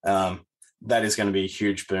 That is going to be a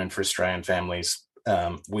huge boon for Australian families.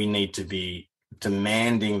 We need to be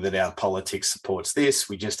demanding that our politics supports this.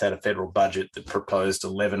 We just had a federal budget that proposed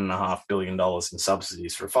 $11.5 billion in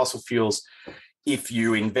subsidies for fossil fuels. If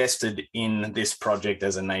you invested in this project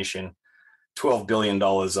as a nation, $12 billion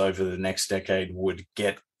over the next decade would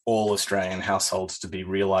get all Australian households to be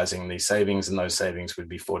realising these savings, and those savings would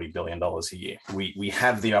be $40 billion a year. We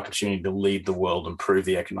have the opportunity to lead the world, improve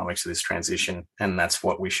the economics of this transition, and that's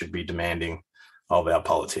what we should be demanding of our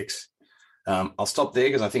politics. I'll stop there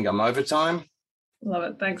because I think I'm over time. Love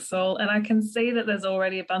it. Thanks, Saul. And I can see that there's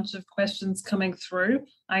already a bunch of questions coming through.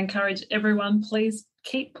 I encourage everyone, please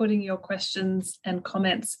keep putting your questions and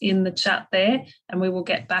comments in the chat there, and we will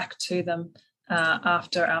get back to them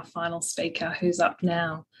after our final speaker, who's up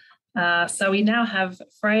now. So we now have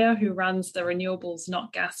Freya, who runs the Renewables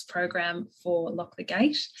Not Gas program for Lock the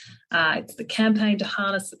Gate. It's the campaign to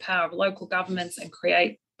harness the power of local governments and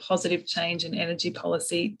create positive change in energy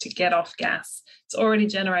policy to get off gas. It's already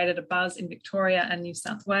generated a buzz in Victoria and New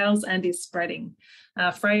South Wales and is spreading.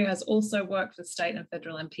 Freya has also worked with state and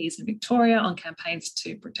federal MPs in Victoria on campaigns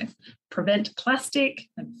to prevent plastic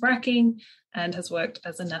and fracking, and has worked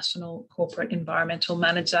as a national corporate environmental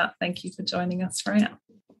manager. Thank you for joining us, Freya.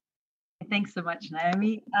 Thanks so much,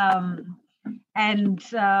 Naomi. I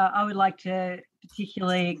would like to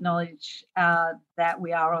particularly acknowledge that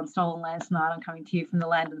we are on stolen land tonight. I'm coming to you from the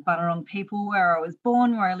land of the Bunurong people, where I was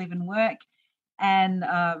born, where I live and work. And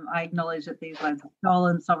I acknowledge that these lands were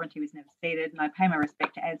stolen, sovereignty was never ceded, and I pay my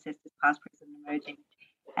respect to ancestors past, present and emerging,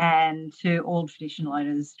 and to all traditional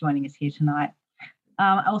owners joining us here tonight.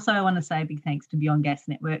 Also, I want to say a big thanks to Beyond Gas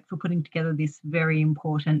Network for putting together this very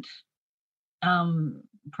important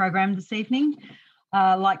program this evening.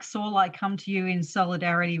 Like Saul, I come to you in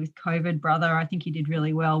solidarity with COVID, brother. I think you did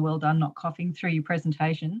really well. Well done, not coughing through your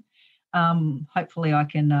presentation. Hopefully, I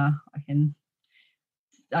can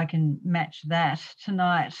match that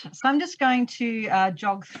tonight. So I'm just going to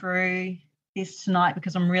jog through this tonight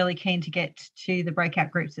because I'm really keen to get to the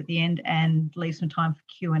breakout groups at the end and leave some time for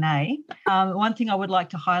Q&A. One thing I would like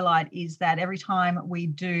to highlight is that every time we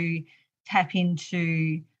do tap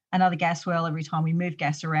into another gas well, every time we move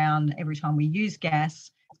gas around, every time we use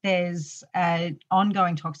gas, there's an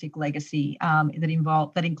ongoing toxic legacy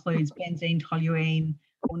that includes benzene, toluene,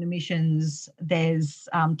 emissions. There's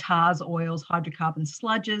tars, oils, hydrocarbon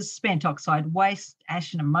sludges, spent oxide waste,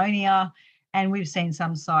 ash and ammonia. And we've seen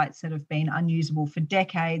some sites that have been unusable for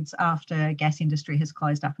decades after gas industry has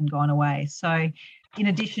closed up and gone away. So in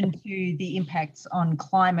addition to the impacts on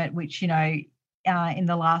climate, which, in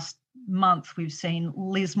the last month we've seen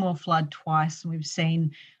Lismore flood twice, and we've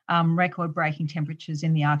seen record-breaking temperatures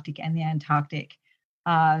in the Arctic and the Antarctic.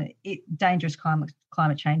 Dangerous climate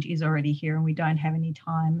change is already here, and we don't have any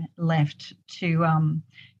time left to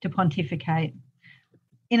pontificate.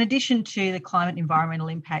 In addition to the climate and environmental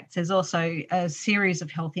impacts, there's also a series of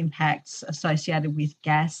health impacts associated with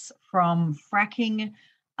gas from fracking,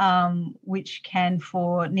 which can,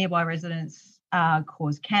 for nearby residents,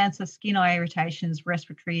 cause cancer, skin eye irritations,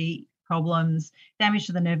 respiratory problems, damage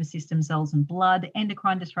to the nervous system, cells and blood,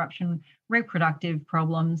 endocrine disruption, reproductive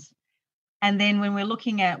problems. And then when we're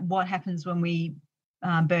looking at what happens when we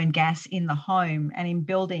burn gas in the home and in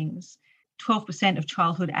buildings, 12% of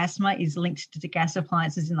childhood asthma is linked to gas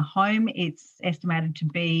appliances in the home. It's estimated to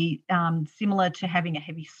be similar to having a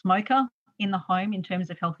heavy smoker in the home in terms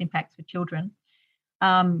of health impacts for children.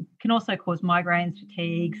 Can also cause migraines,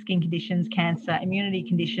 fatigue, skin conditions, cancer, immunity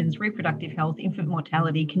conditions, reproductive health, infant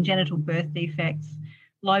mortality, congenital birth defects,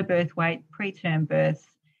 low birth weight, preterm birth.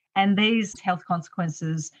 And these health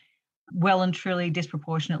consequences well and truly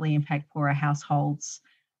disproportionately impact poorer households,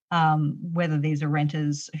 whether these are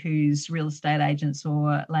renters whose real estate agents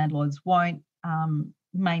or landlords won't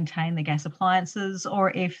maintain the gas appliances,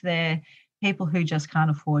 or if they're people who just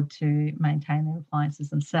can't afford to maintain their appliances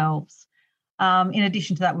themselves. In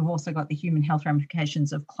addition to that, we've also got the human health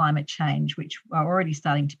ramifications of climate change, which are already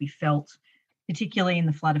starting to be felt, particularly in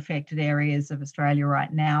the flood-affected areas of Australia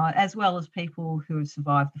right now, as well as people who have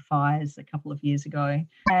survived the fires a couple of years ago.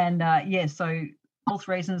 And so both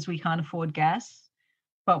reasons we can't afford gas,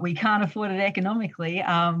 but we can't afford it economically.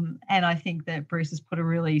 And I think that Bruce has put a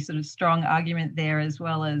really sort of strong argument there, as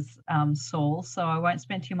well as Saul. So I won't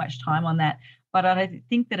spend too much time on that. But I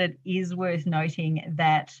think that it is worth noting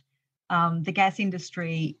that the gas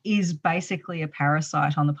industry is basically a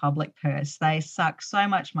parasite on the public purse. They suck so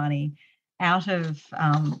much money out of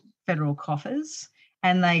federal coffers,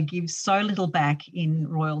 and they give so little back in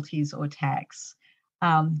royalties or tax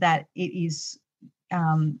that it is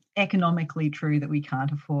economically true that we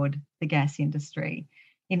can't afford the gas industry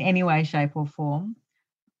in any way, shape or form.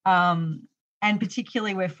 And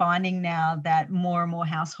particularly we're finding now that more and more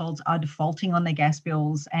households are defaulting on their gas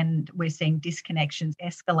bills, and we're seeing disconnections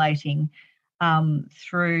escalating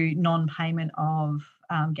through non-payment of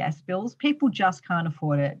gas bills. People just can't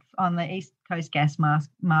afford it. On the East Coast gas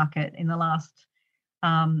market in the last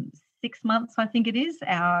 6 months, I think it is,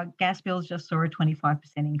 our gas bills just saw a 25%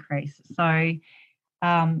 increase. So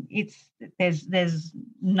there's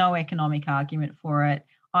no economic argument for it,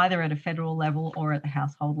 either at a federal level or at the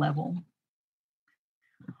household level.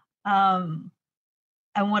 And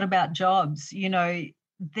what about jobs? You know,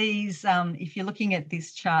 these, if you're looking at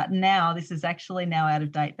this chart now, this is actually now out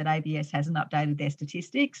of date, but ABS hasn't updated their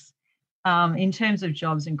statistics. In terms of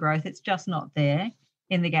jobs and growth, it's just not there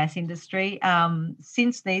in the gas industry.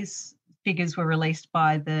 Since these figures were released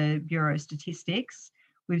by the Bureau of Statistics,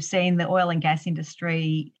 we've seen the oil and gas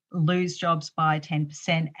industry lose jobs by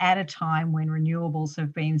 10% at a time when renewables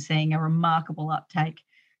have been seeing a remarkable uptake.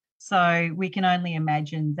 So we can only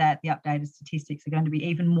imagine that the updated statistics are going to be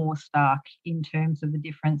even more stark in terms of the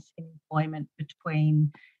difference in employment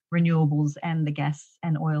between renewables and the gas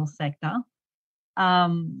and oil sector.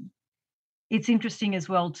 It's interesting as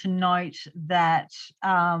well to note that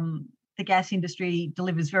the gas industry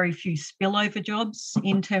delivers very few spillover jobs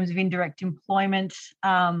in terms of indirect employment.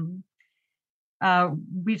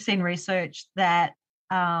 We've seen research that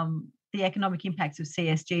the economic impacts of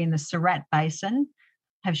CSG in the Surat Basin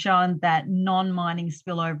have shown that non-mining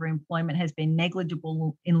spillover employment has been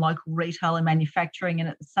negligible in local retail and manufacturing, and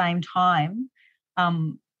at the same time,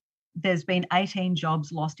 there's been 18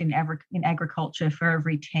 jobs lost in agriculture for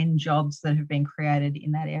every 10 jobs that have been created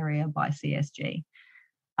in that area by CSG.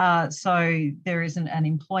 So there isn't an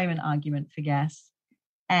employment argument for gas.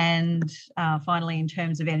 And finally, in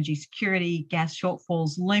terms of energy security, gas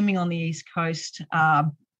shortfalls looming on the East Coast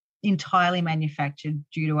are entirely manufactured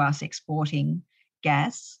due to us exporting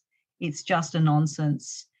gas. It's just a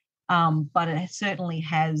nonsense. But it certainly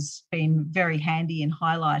has been very handy in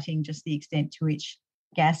highlighting just the extent to which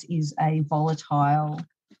gas is a volatile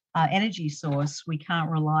energy source. We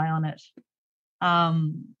can't rely on it.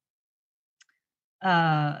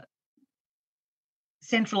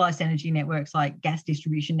 Centralised energy networks like gas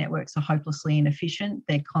distribution networks are hopelessly inefficient.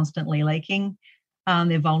 They're constantly leaking.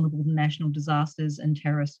 They're vulnerable to national disasters and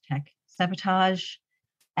terrorist attack sabotage.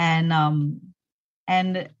 And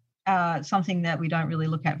something that we don't really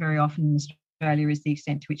look at very often in Australia is the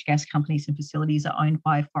extent to which gas companies and facilities are owned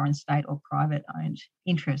by foreign state or private-owned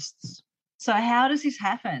interests. So how does this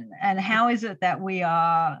happen? And how is it that we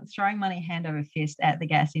are throwing money hand over fist at the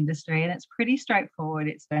gas industry? And it's pretty straightforward.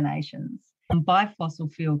 It's donations by fossil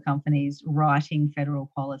fuel companies writing federal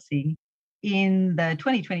policy. In the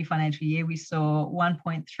 2020 financial year, we saw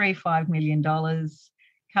 $1.35 million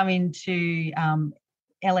come into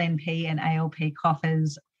LNP and ALP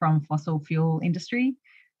coffers from fossil fuel industry,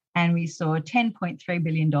 and we saw $10.3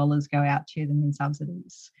 billion go out to them in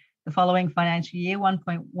subsidies. The following financial year,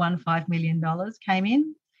 $1.15 million came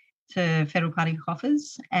in to federal party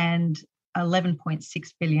coffers, and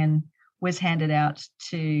 $11.6 billion was handed out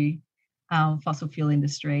to fossil fuel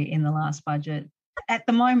industry in the last budget. At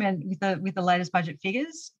the moment, with the latest budget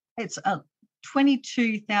figures, it's a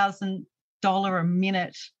 $22,000 a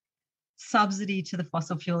minute subsidy to the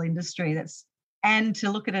fossil fuel industry. And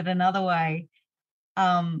to look at it another way,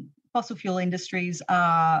 fossil fuel industries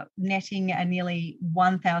are netting a nearly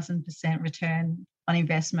 1,000% return on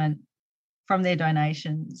investment from their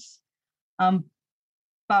donations.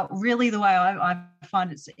 But really the way I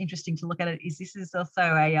find it interesting to look at it is this is also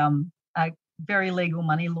a very legal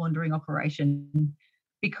money laundering operation,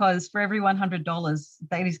 because for every $100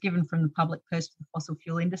 that is given from the public purse to the fossil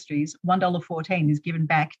fuel industries, $1.14 is given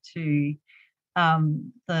back to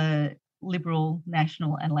the Liberal,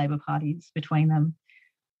 National and Labor parties between them.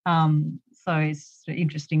 So it's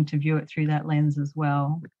interesting to view it through that lens as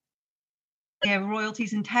well. Yeah,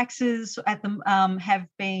 royalties and taxes at them have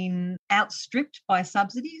been outstripped by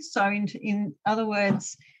subsidies. So in other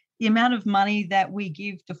words, the amount of money that we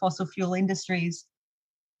give to fossil fuel industries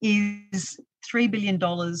is $3 billion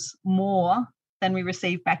more than we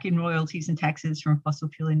receive back in royalties and taxes from fossil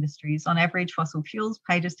fuel industries. On average, fossil fuels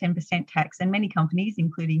paid us 10% tax, and many companies,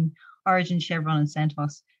 including Origin, Chevron and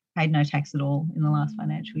Santos, paid no tax at all in the last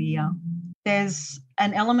financial year. There's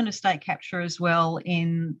an element of state capture as well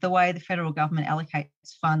in the way the federal government allocates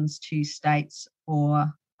funds to states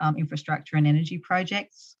for infrastructure and energy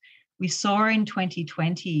projects. We saw in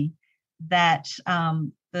 2020 that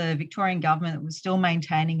the Victorian government was still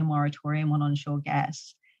maintaining a moratorium on onshore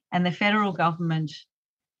gas, and the federal government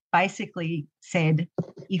basically said,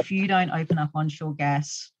 if you don't open up onshore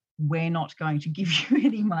gas, we're not going to give you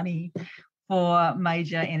any money for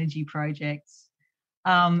major energy projects.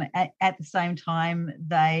 At the same time,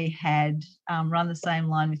 they had run the same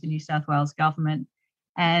line with the New South Wales government,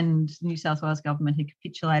 and the New South Wales government had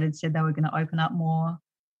capitulated, said they were going to open up more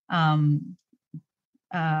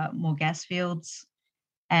gas fields,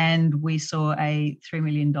 and we saw a $3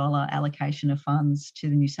 million allocation of funds to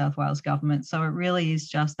the New South Wales government. So it really is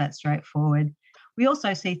just that straightforward. We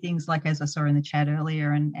also see things like, as I saw in the chat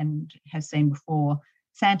earlier and have seen before,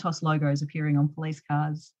 Santos logos appearing on police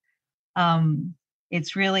cars.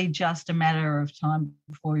 It's really just a matter of time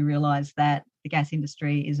before we realise that the gas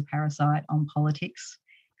industry is a parasite on politics,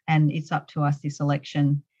 and it's up to us this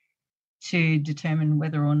election to determine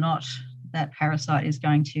whether or not that parasite is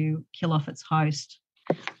going to kill off its host.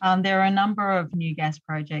 There are a number of new gas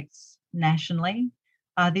projects nationally.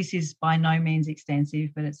 This is by no means extensive,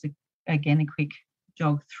 but it's, again, a quick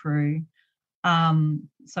jog through.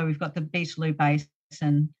 So we've got the Beetaloo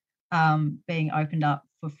Basin being opened up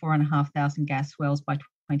for 4,500 gas wells by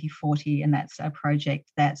 2040, and that's a project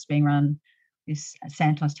that's being run with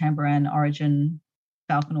Santos, Tamboran, Origin,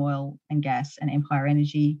 Falcon Oil and Gas and Empire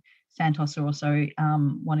Energy. Santos are also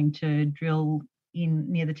wanting to drill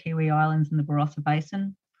in near the Tiwi Islands in the Barossa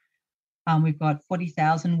Basin. We've got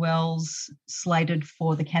 40,000 wells slated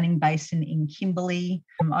for the Canning Basin in Kimberley,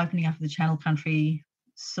 opening up the Channel Country,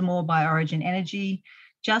 some more by Origin Energy.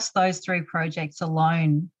 Just those three projects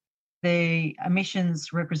alone, the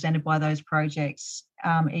emissions represented by those projects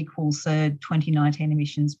equals the 2019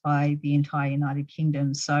 emissions by the entire United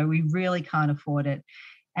Kingdom. So we really can't afford it.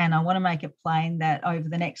 And I want to make it plain that over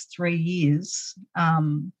the next 3 years,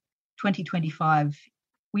 2025,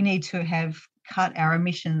 we need to have cut our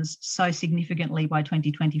emissions so significantly by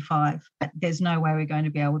 2025. But there's no way we're going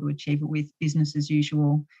to be able to achieve it with business as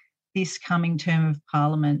usual. This coming term of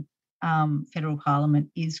Parliament, federal Parliament,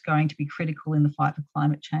 is going to be critical in the fight for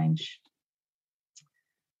climate change.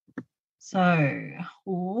 So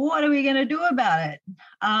what are we going to do about it?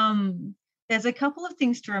 There's a couple of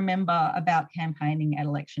things to remember about campaigning at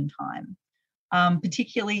election time,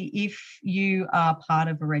 particularly if you are part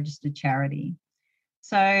of a registered charity.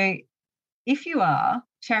 So if you are,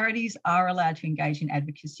 charities are allowed to engage in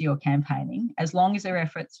advocacy or campaigning as long as their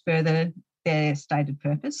efforts further their stated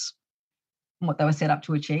purpose and what they were set up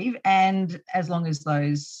to achieve, and as long as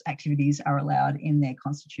those activities are allowed in their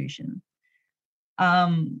constitution.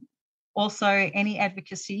 Also, any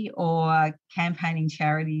advocacy or campaigning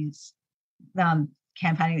that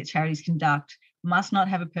charities conduct must not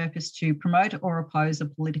have a purpose to promote or oppose a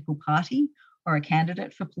political party or a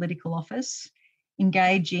candidate for political office,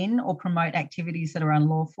 engage in or promote activities that are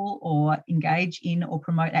unlawful, or engage in or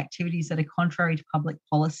promote activities that are contrary to public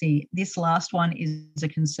policy. This last one is a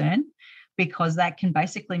concern because that can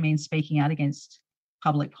basically mean speaking out against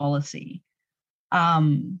public policy.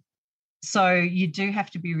 So you do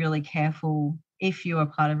have to be really careful if you are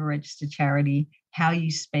part of a registered charity, how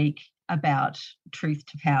you speak about truth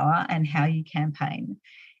to power and how you campaign.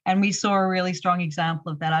 And we saw a really strong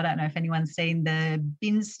example of that. I don't know if anyone's seen the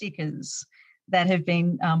bin stickers that have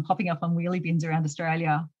been popping up on wheelie bins around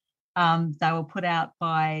Australia. They were put out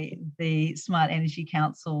by the Smart Energy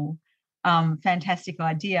Council. Fantastic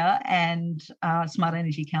idea. And Smart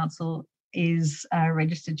Energy Council is a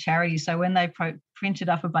registered charity. So when they printed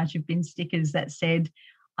up a bunch of bin stickers that said,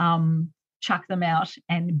 chuck them out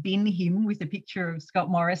and bin him with a picture of Scott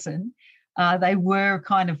Morrison, they were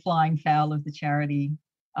kind of flying foul of the charity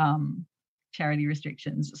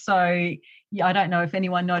restrictions. So yeah, I don't know if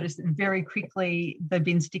anyone noticed that very quickly the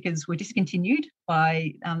bin stickers were discontinued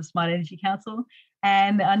by the Smart Energy Council,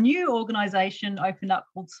 and a new organisation opened up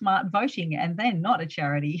called Smart Voting, and they're not a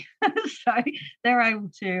charity. So they're able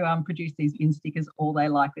to produce these bin stickers all they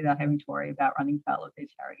like without having to worry about running foul of their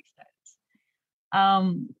charity status.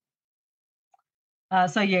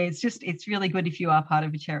 So yeah, it's really good if you are part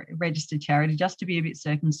of a registered charity just to be a bit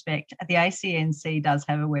circumspect. The ACNC does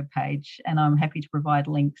have a webpage, and I'm happy to provide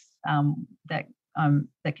links that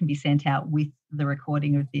can be sent out with the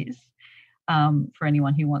recording of this for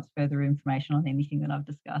anyone who wants further information on anything that I've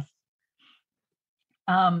discussed.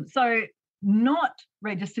 So not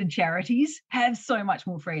registered charities have so much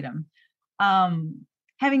more freedom.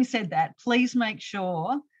 Having said that, please make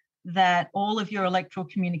sure that all of your electoral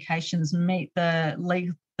communications meet the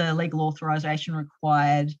legal authorisation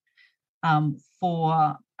required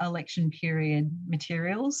for election period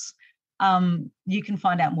materials. You can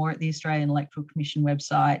find out more at the Australian Electoral Commission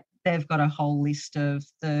website. They've got a whole list of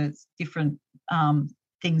the different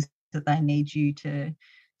things that they need you to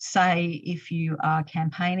say if you are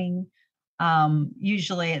campaigning.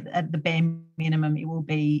 Usually at the bare minimum, it will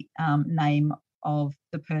be name of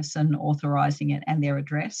the person authorising it and their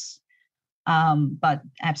address. But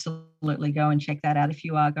absolutely go and check that out if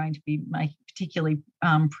you are going to be particularly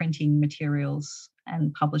printing materials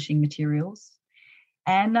and publishing materials.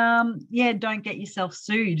 And don't get yourself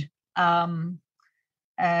sued,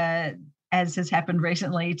 as has happened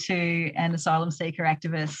recently to an asylum seeker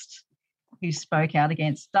activist who spoke out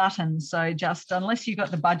against Dutton. So just unless you've got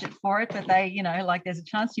the budget for it, but there's a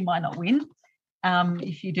chance you might not win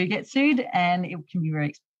if you do get sued, and it can be very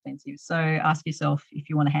expensive. So ask yourself if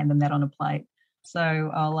you want to hand them that on a plate.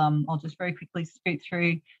 So I'll just very quickly scoot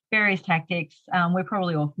through various tactics. We're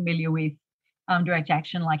probably all familiar with direct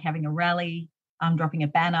action, like having a rally, dropping a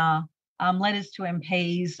banner, letters to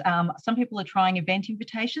MPs. Some people are trying event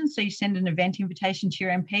invitations. So you send an event invitation to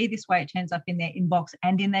your MP. This way it turns up in their inbox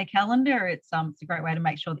and in their calendar. It's a great way to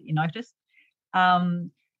make sure that you're noticed.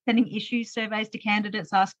 Sending issue surveys to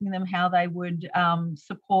candidates, asking them how they would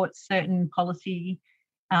support certain policy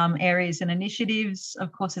areas and initiatives.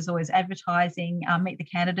 Of course, there's always advertising, meet the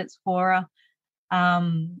candidates fora,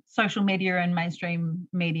 social media and mainstream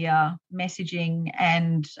media messaging,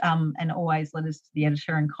 and always letters to the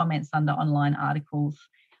editor and comments under online articles.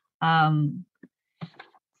 So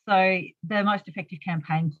the most effective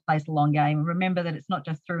campaign plays the long game. Remember that it's not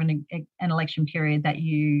just through an election period that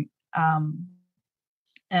you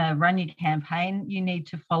run your campaign. You need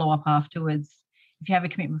to follow up afterwards. If you have a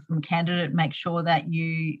commitment from a candidate, make sure that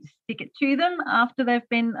you stick it to them after they've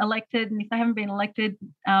been elected. And if they haven't been elected,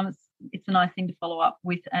 it's a nice thing to follow up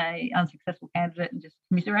with an unsuccessful candidate and just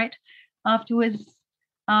commiserate afterwards.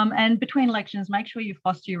 And between elections, make sure you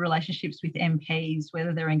foster your relationships with MPs,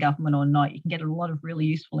 whether they're in government or not. You can get a lot of really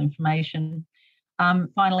useful information.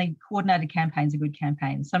 Finally, coordinated campaigns are good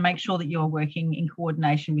campaigns. So make sure that you're working in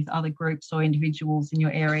coordination with other groups or individuals in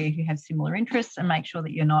your area who have similar interests, and make sure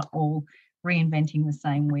that you're not all reinventing the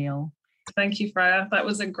same wheel. Thank you, Freya. That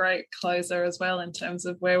was a great closer as well in terms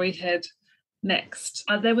of where we head next.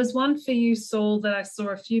 There was one for you, Saul, that I saw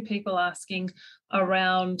a few people asking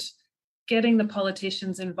around getting the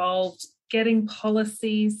politicians involved, getting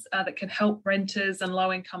policies that can help renters and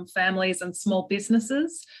low-income families and small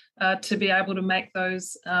businesses to be able to make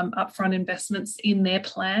those upfront investments in their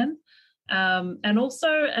plan. And also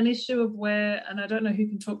an issue of where, and I don't know who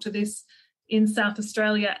can talk to this, in South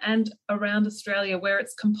Australia and around Australia, where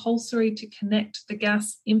it's compulsory to connect the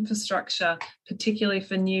gas infrastructure, particularly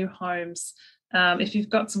for new homes. If you've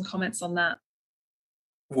got some comments on that.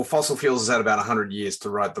 Well, fossil fuels has had about 100 years to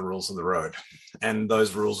write the rules of the road. And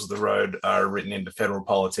those rules of the road are written into federal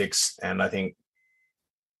politics. And I think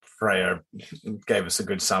Freya gave us a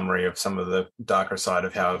good summary of some of the darker side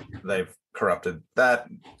of how they've corrupted that.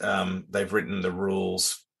 They've written the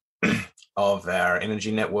rules of our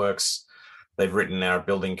energy networks. They've written our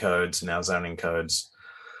building codes and our zoning codes.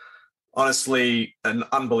 Honestly, an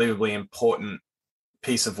unbelievably important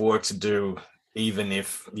piece of work to do, even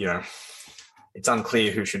if, it's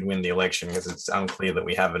unclear who should win the election, because it's unclear that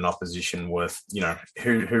we have an opposition worth,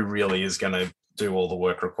 who really is going to do all the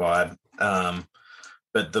work required.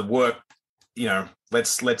 But the work,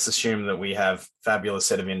 let's assume that we have a fabulous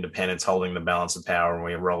set of independents holding the balance of power, and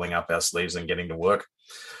we're rolling up our sleeves and getting to work.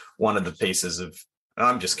 One of the pieces of, and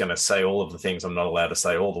I'm just going to say all of the things I'm not allowed to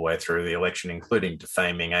say all the way through the election, including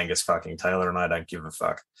defaming Angus fucking Taylor, and I don't give a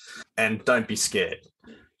fuck. And don't be scared.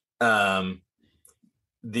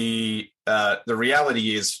 the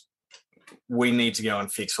reality is we need to go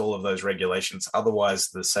and fix all of those regulations. Otherwise,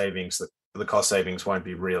 the cost savings won't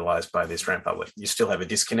be realised by the Australian public. You still have a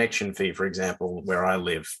disconnection fee, for example, where I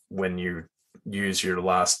live, when you use your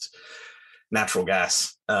last natural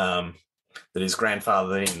gas that is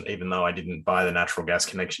grandfathered in, even though I didn't buy the natural gas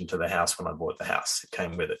connection to the house when I bought the house. It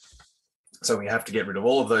came with it. So we have to get rid of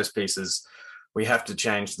all of those pieces. We have to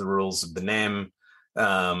change the rules of the NEM,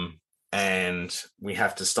 and we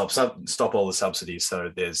have to stop all the subsidies.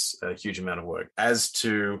 So there's a huge amount of work. As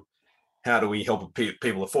to how do we help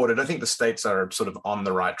people afford it, I think the states are sort of on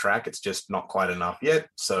the right track. It's just not quite enough yet.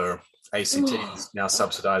 So ACT is now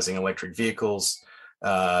subsidising electric vehicles.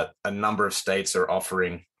 A number of states are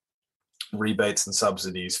offering rebates and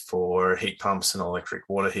subsidies for heat pumps and electric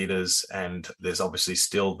water heaters. And there's obviously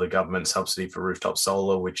still the government subsidy for rooftop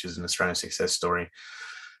solar, which is an Australian success story.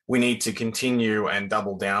 We need to continue and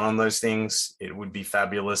double down on those things. It would be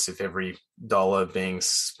fabulous if every dollar being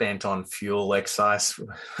spent on fuel excise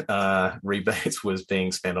rebates was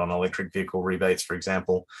being spent on electric vehicle rebates, for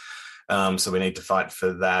example. So we need to fight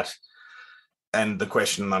for that. And the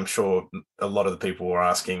question I'm sure a lot of the people were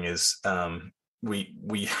asking is,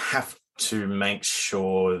 we have to make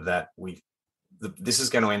sure that this is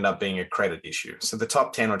going to end up being a credit issue. So the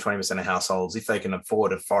top 10 or 20% of households, if they can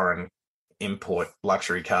afford a foreign import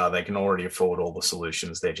luxury car, they can already afford all the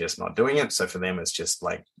solutions. They're just not doing it. So for them, it's just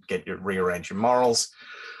like rearrange your morals.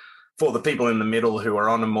 For the people in the middle who are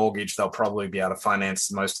on a mortgage, they'll probably be able to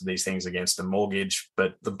finance most of these things against a mortgage.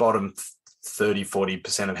 But the bottom 30,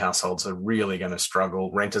 40% of households are really going to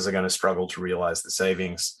struggle. Renters are going to struggle to realize the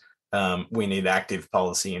savings. We need active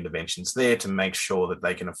policy interventions there to make sure that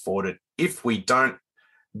they can afford it. If we don't,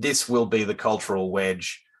 this will be the cultural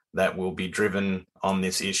wedge that will be driven on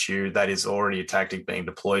this issue. That is already a tactic being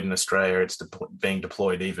deployed in Australia. It's being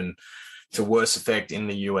deployed even to worse effect in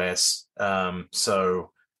the US.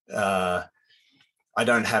 So I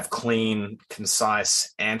don't have clean,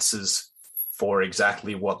 concise answers for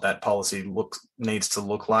exactly what that policy needs to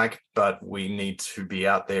look like, but we need to be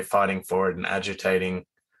out there fighting for it and agitating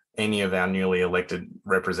any of our newly elected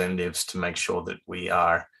representatives to make sure that we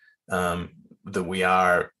are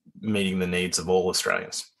meeting the needs of all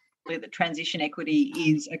Australians. That transition equity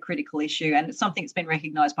is a critical issue, and it's something that's been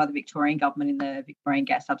recognised by the Victorian government in the Victorian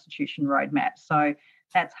Gas Substitution Roadmap. So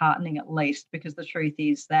that's heartening, at least, because the truth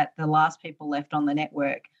is that the last people left on the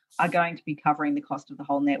network are going to be covering the cost of the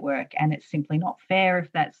whole network, and it's simply not fair if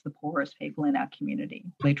that's the poorest people in our community.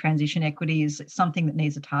 Transition equity is something that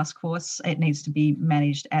needs a task force. It needs to be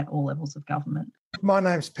managed at all levels of government. My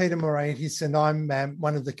name's Peter Moraitis, and I'm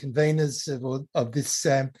one of the conveners of this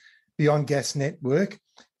Beyond Gas network.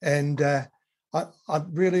 And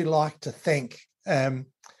I'd really like to thank the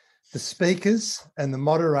speakers and the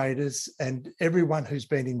moderators and everyone who's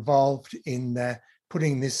been involved in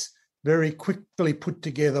putting this very quickly put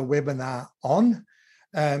together webinar on.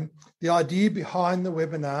 The idea behind the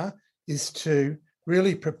webinar is to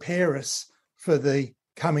really prepare us for the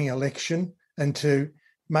coming election and to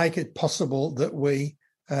make it possible that we're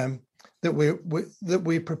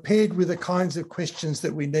prepared with the kinds of questions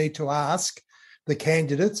that we need to ask the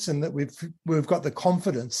candidates, and that we've got the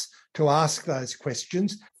confidence to ask those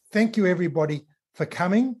questions. Thank you, everybody, for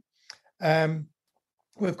coming.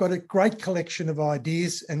 We've got a great collection of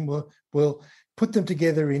ideas, and we'll put them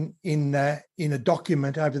together in a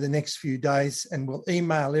document over the next few days, and we'll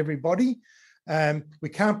email everybody. We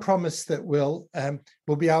can't promise that we'll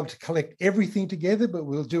be able to collect everything together, but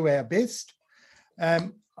we'll do our best.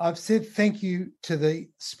 I've said thank you to the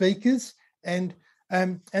speakers, and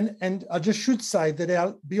I just should say that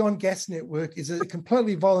our Beyond Gas network is a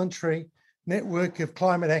completely voluntary network of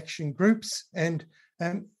climate action groups, and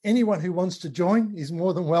anyone who wants to join is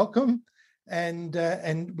more than welcome, and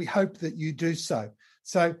we hope that you do so.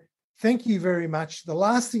 So thank you very much. The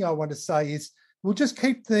last thing I want to say is we'll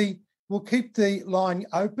keep the line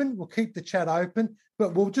open, we'll keep the chat open,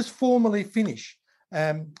 but we'll just formally finish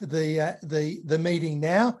the meeting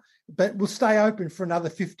now. But we'll stay open for another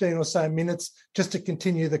 15 or so minutes just to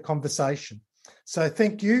continue the conversation. So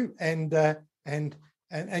thank you, and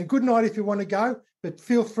good night if you want to go, but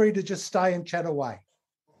feel free to just stay and chat away.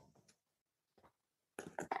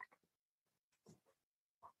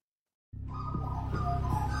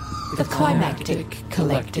 The Climactic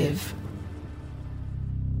Collective.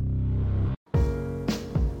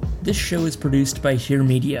 This show is produced by Hear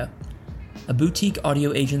Media, a boutique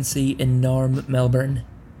audio agency in Narm, Melbourne.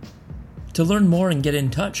 To learn more and get in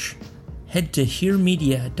touch, head to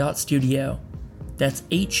hearmedia.studio. That's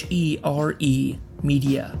HERE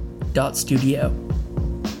media.studio.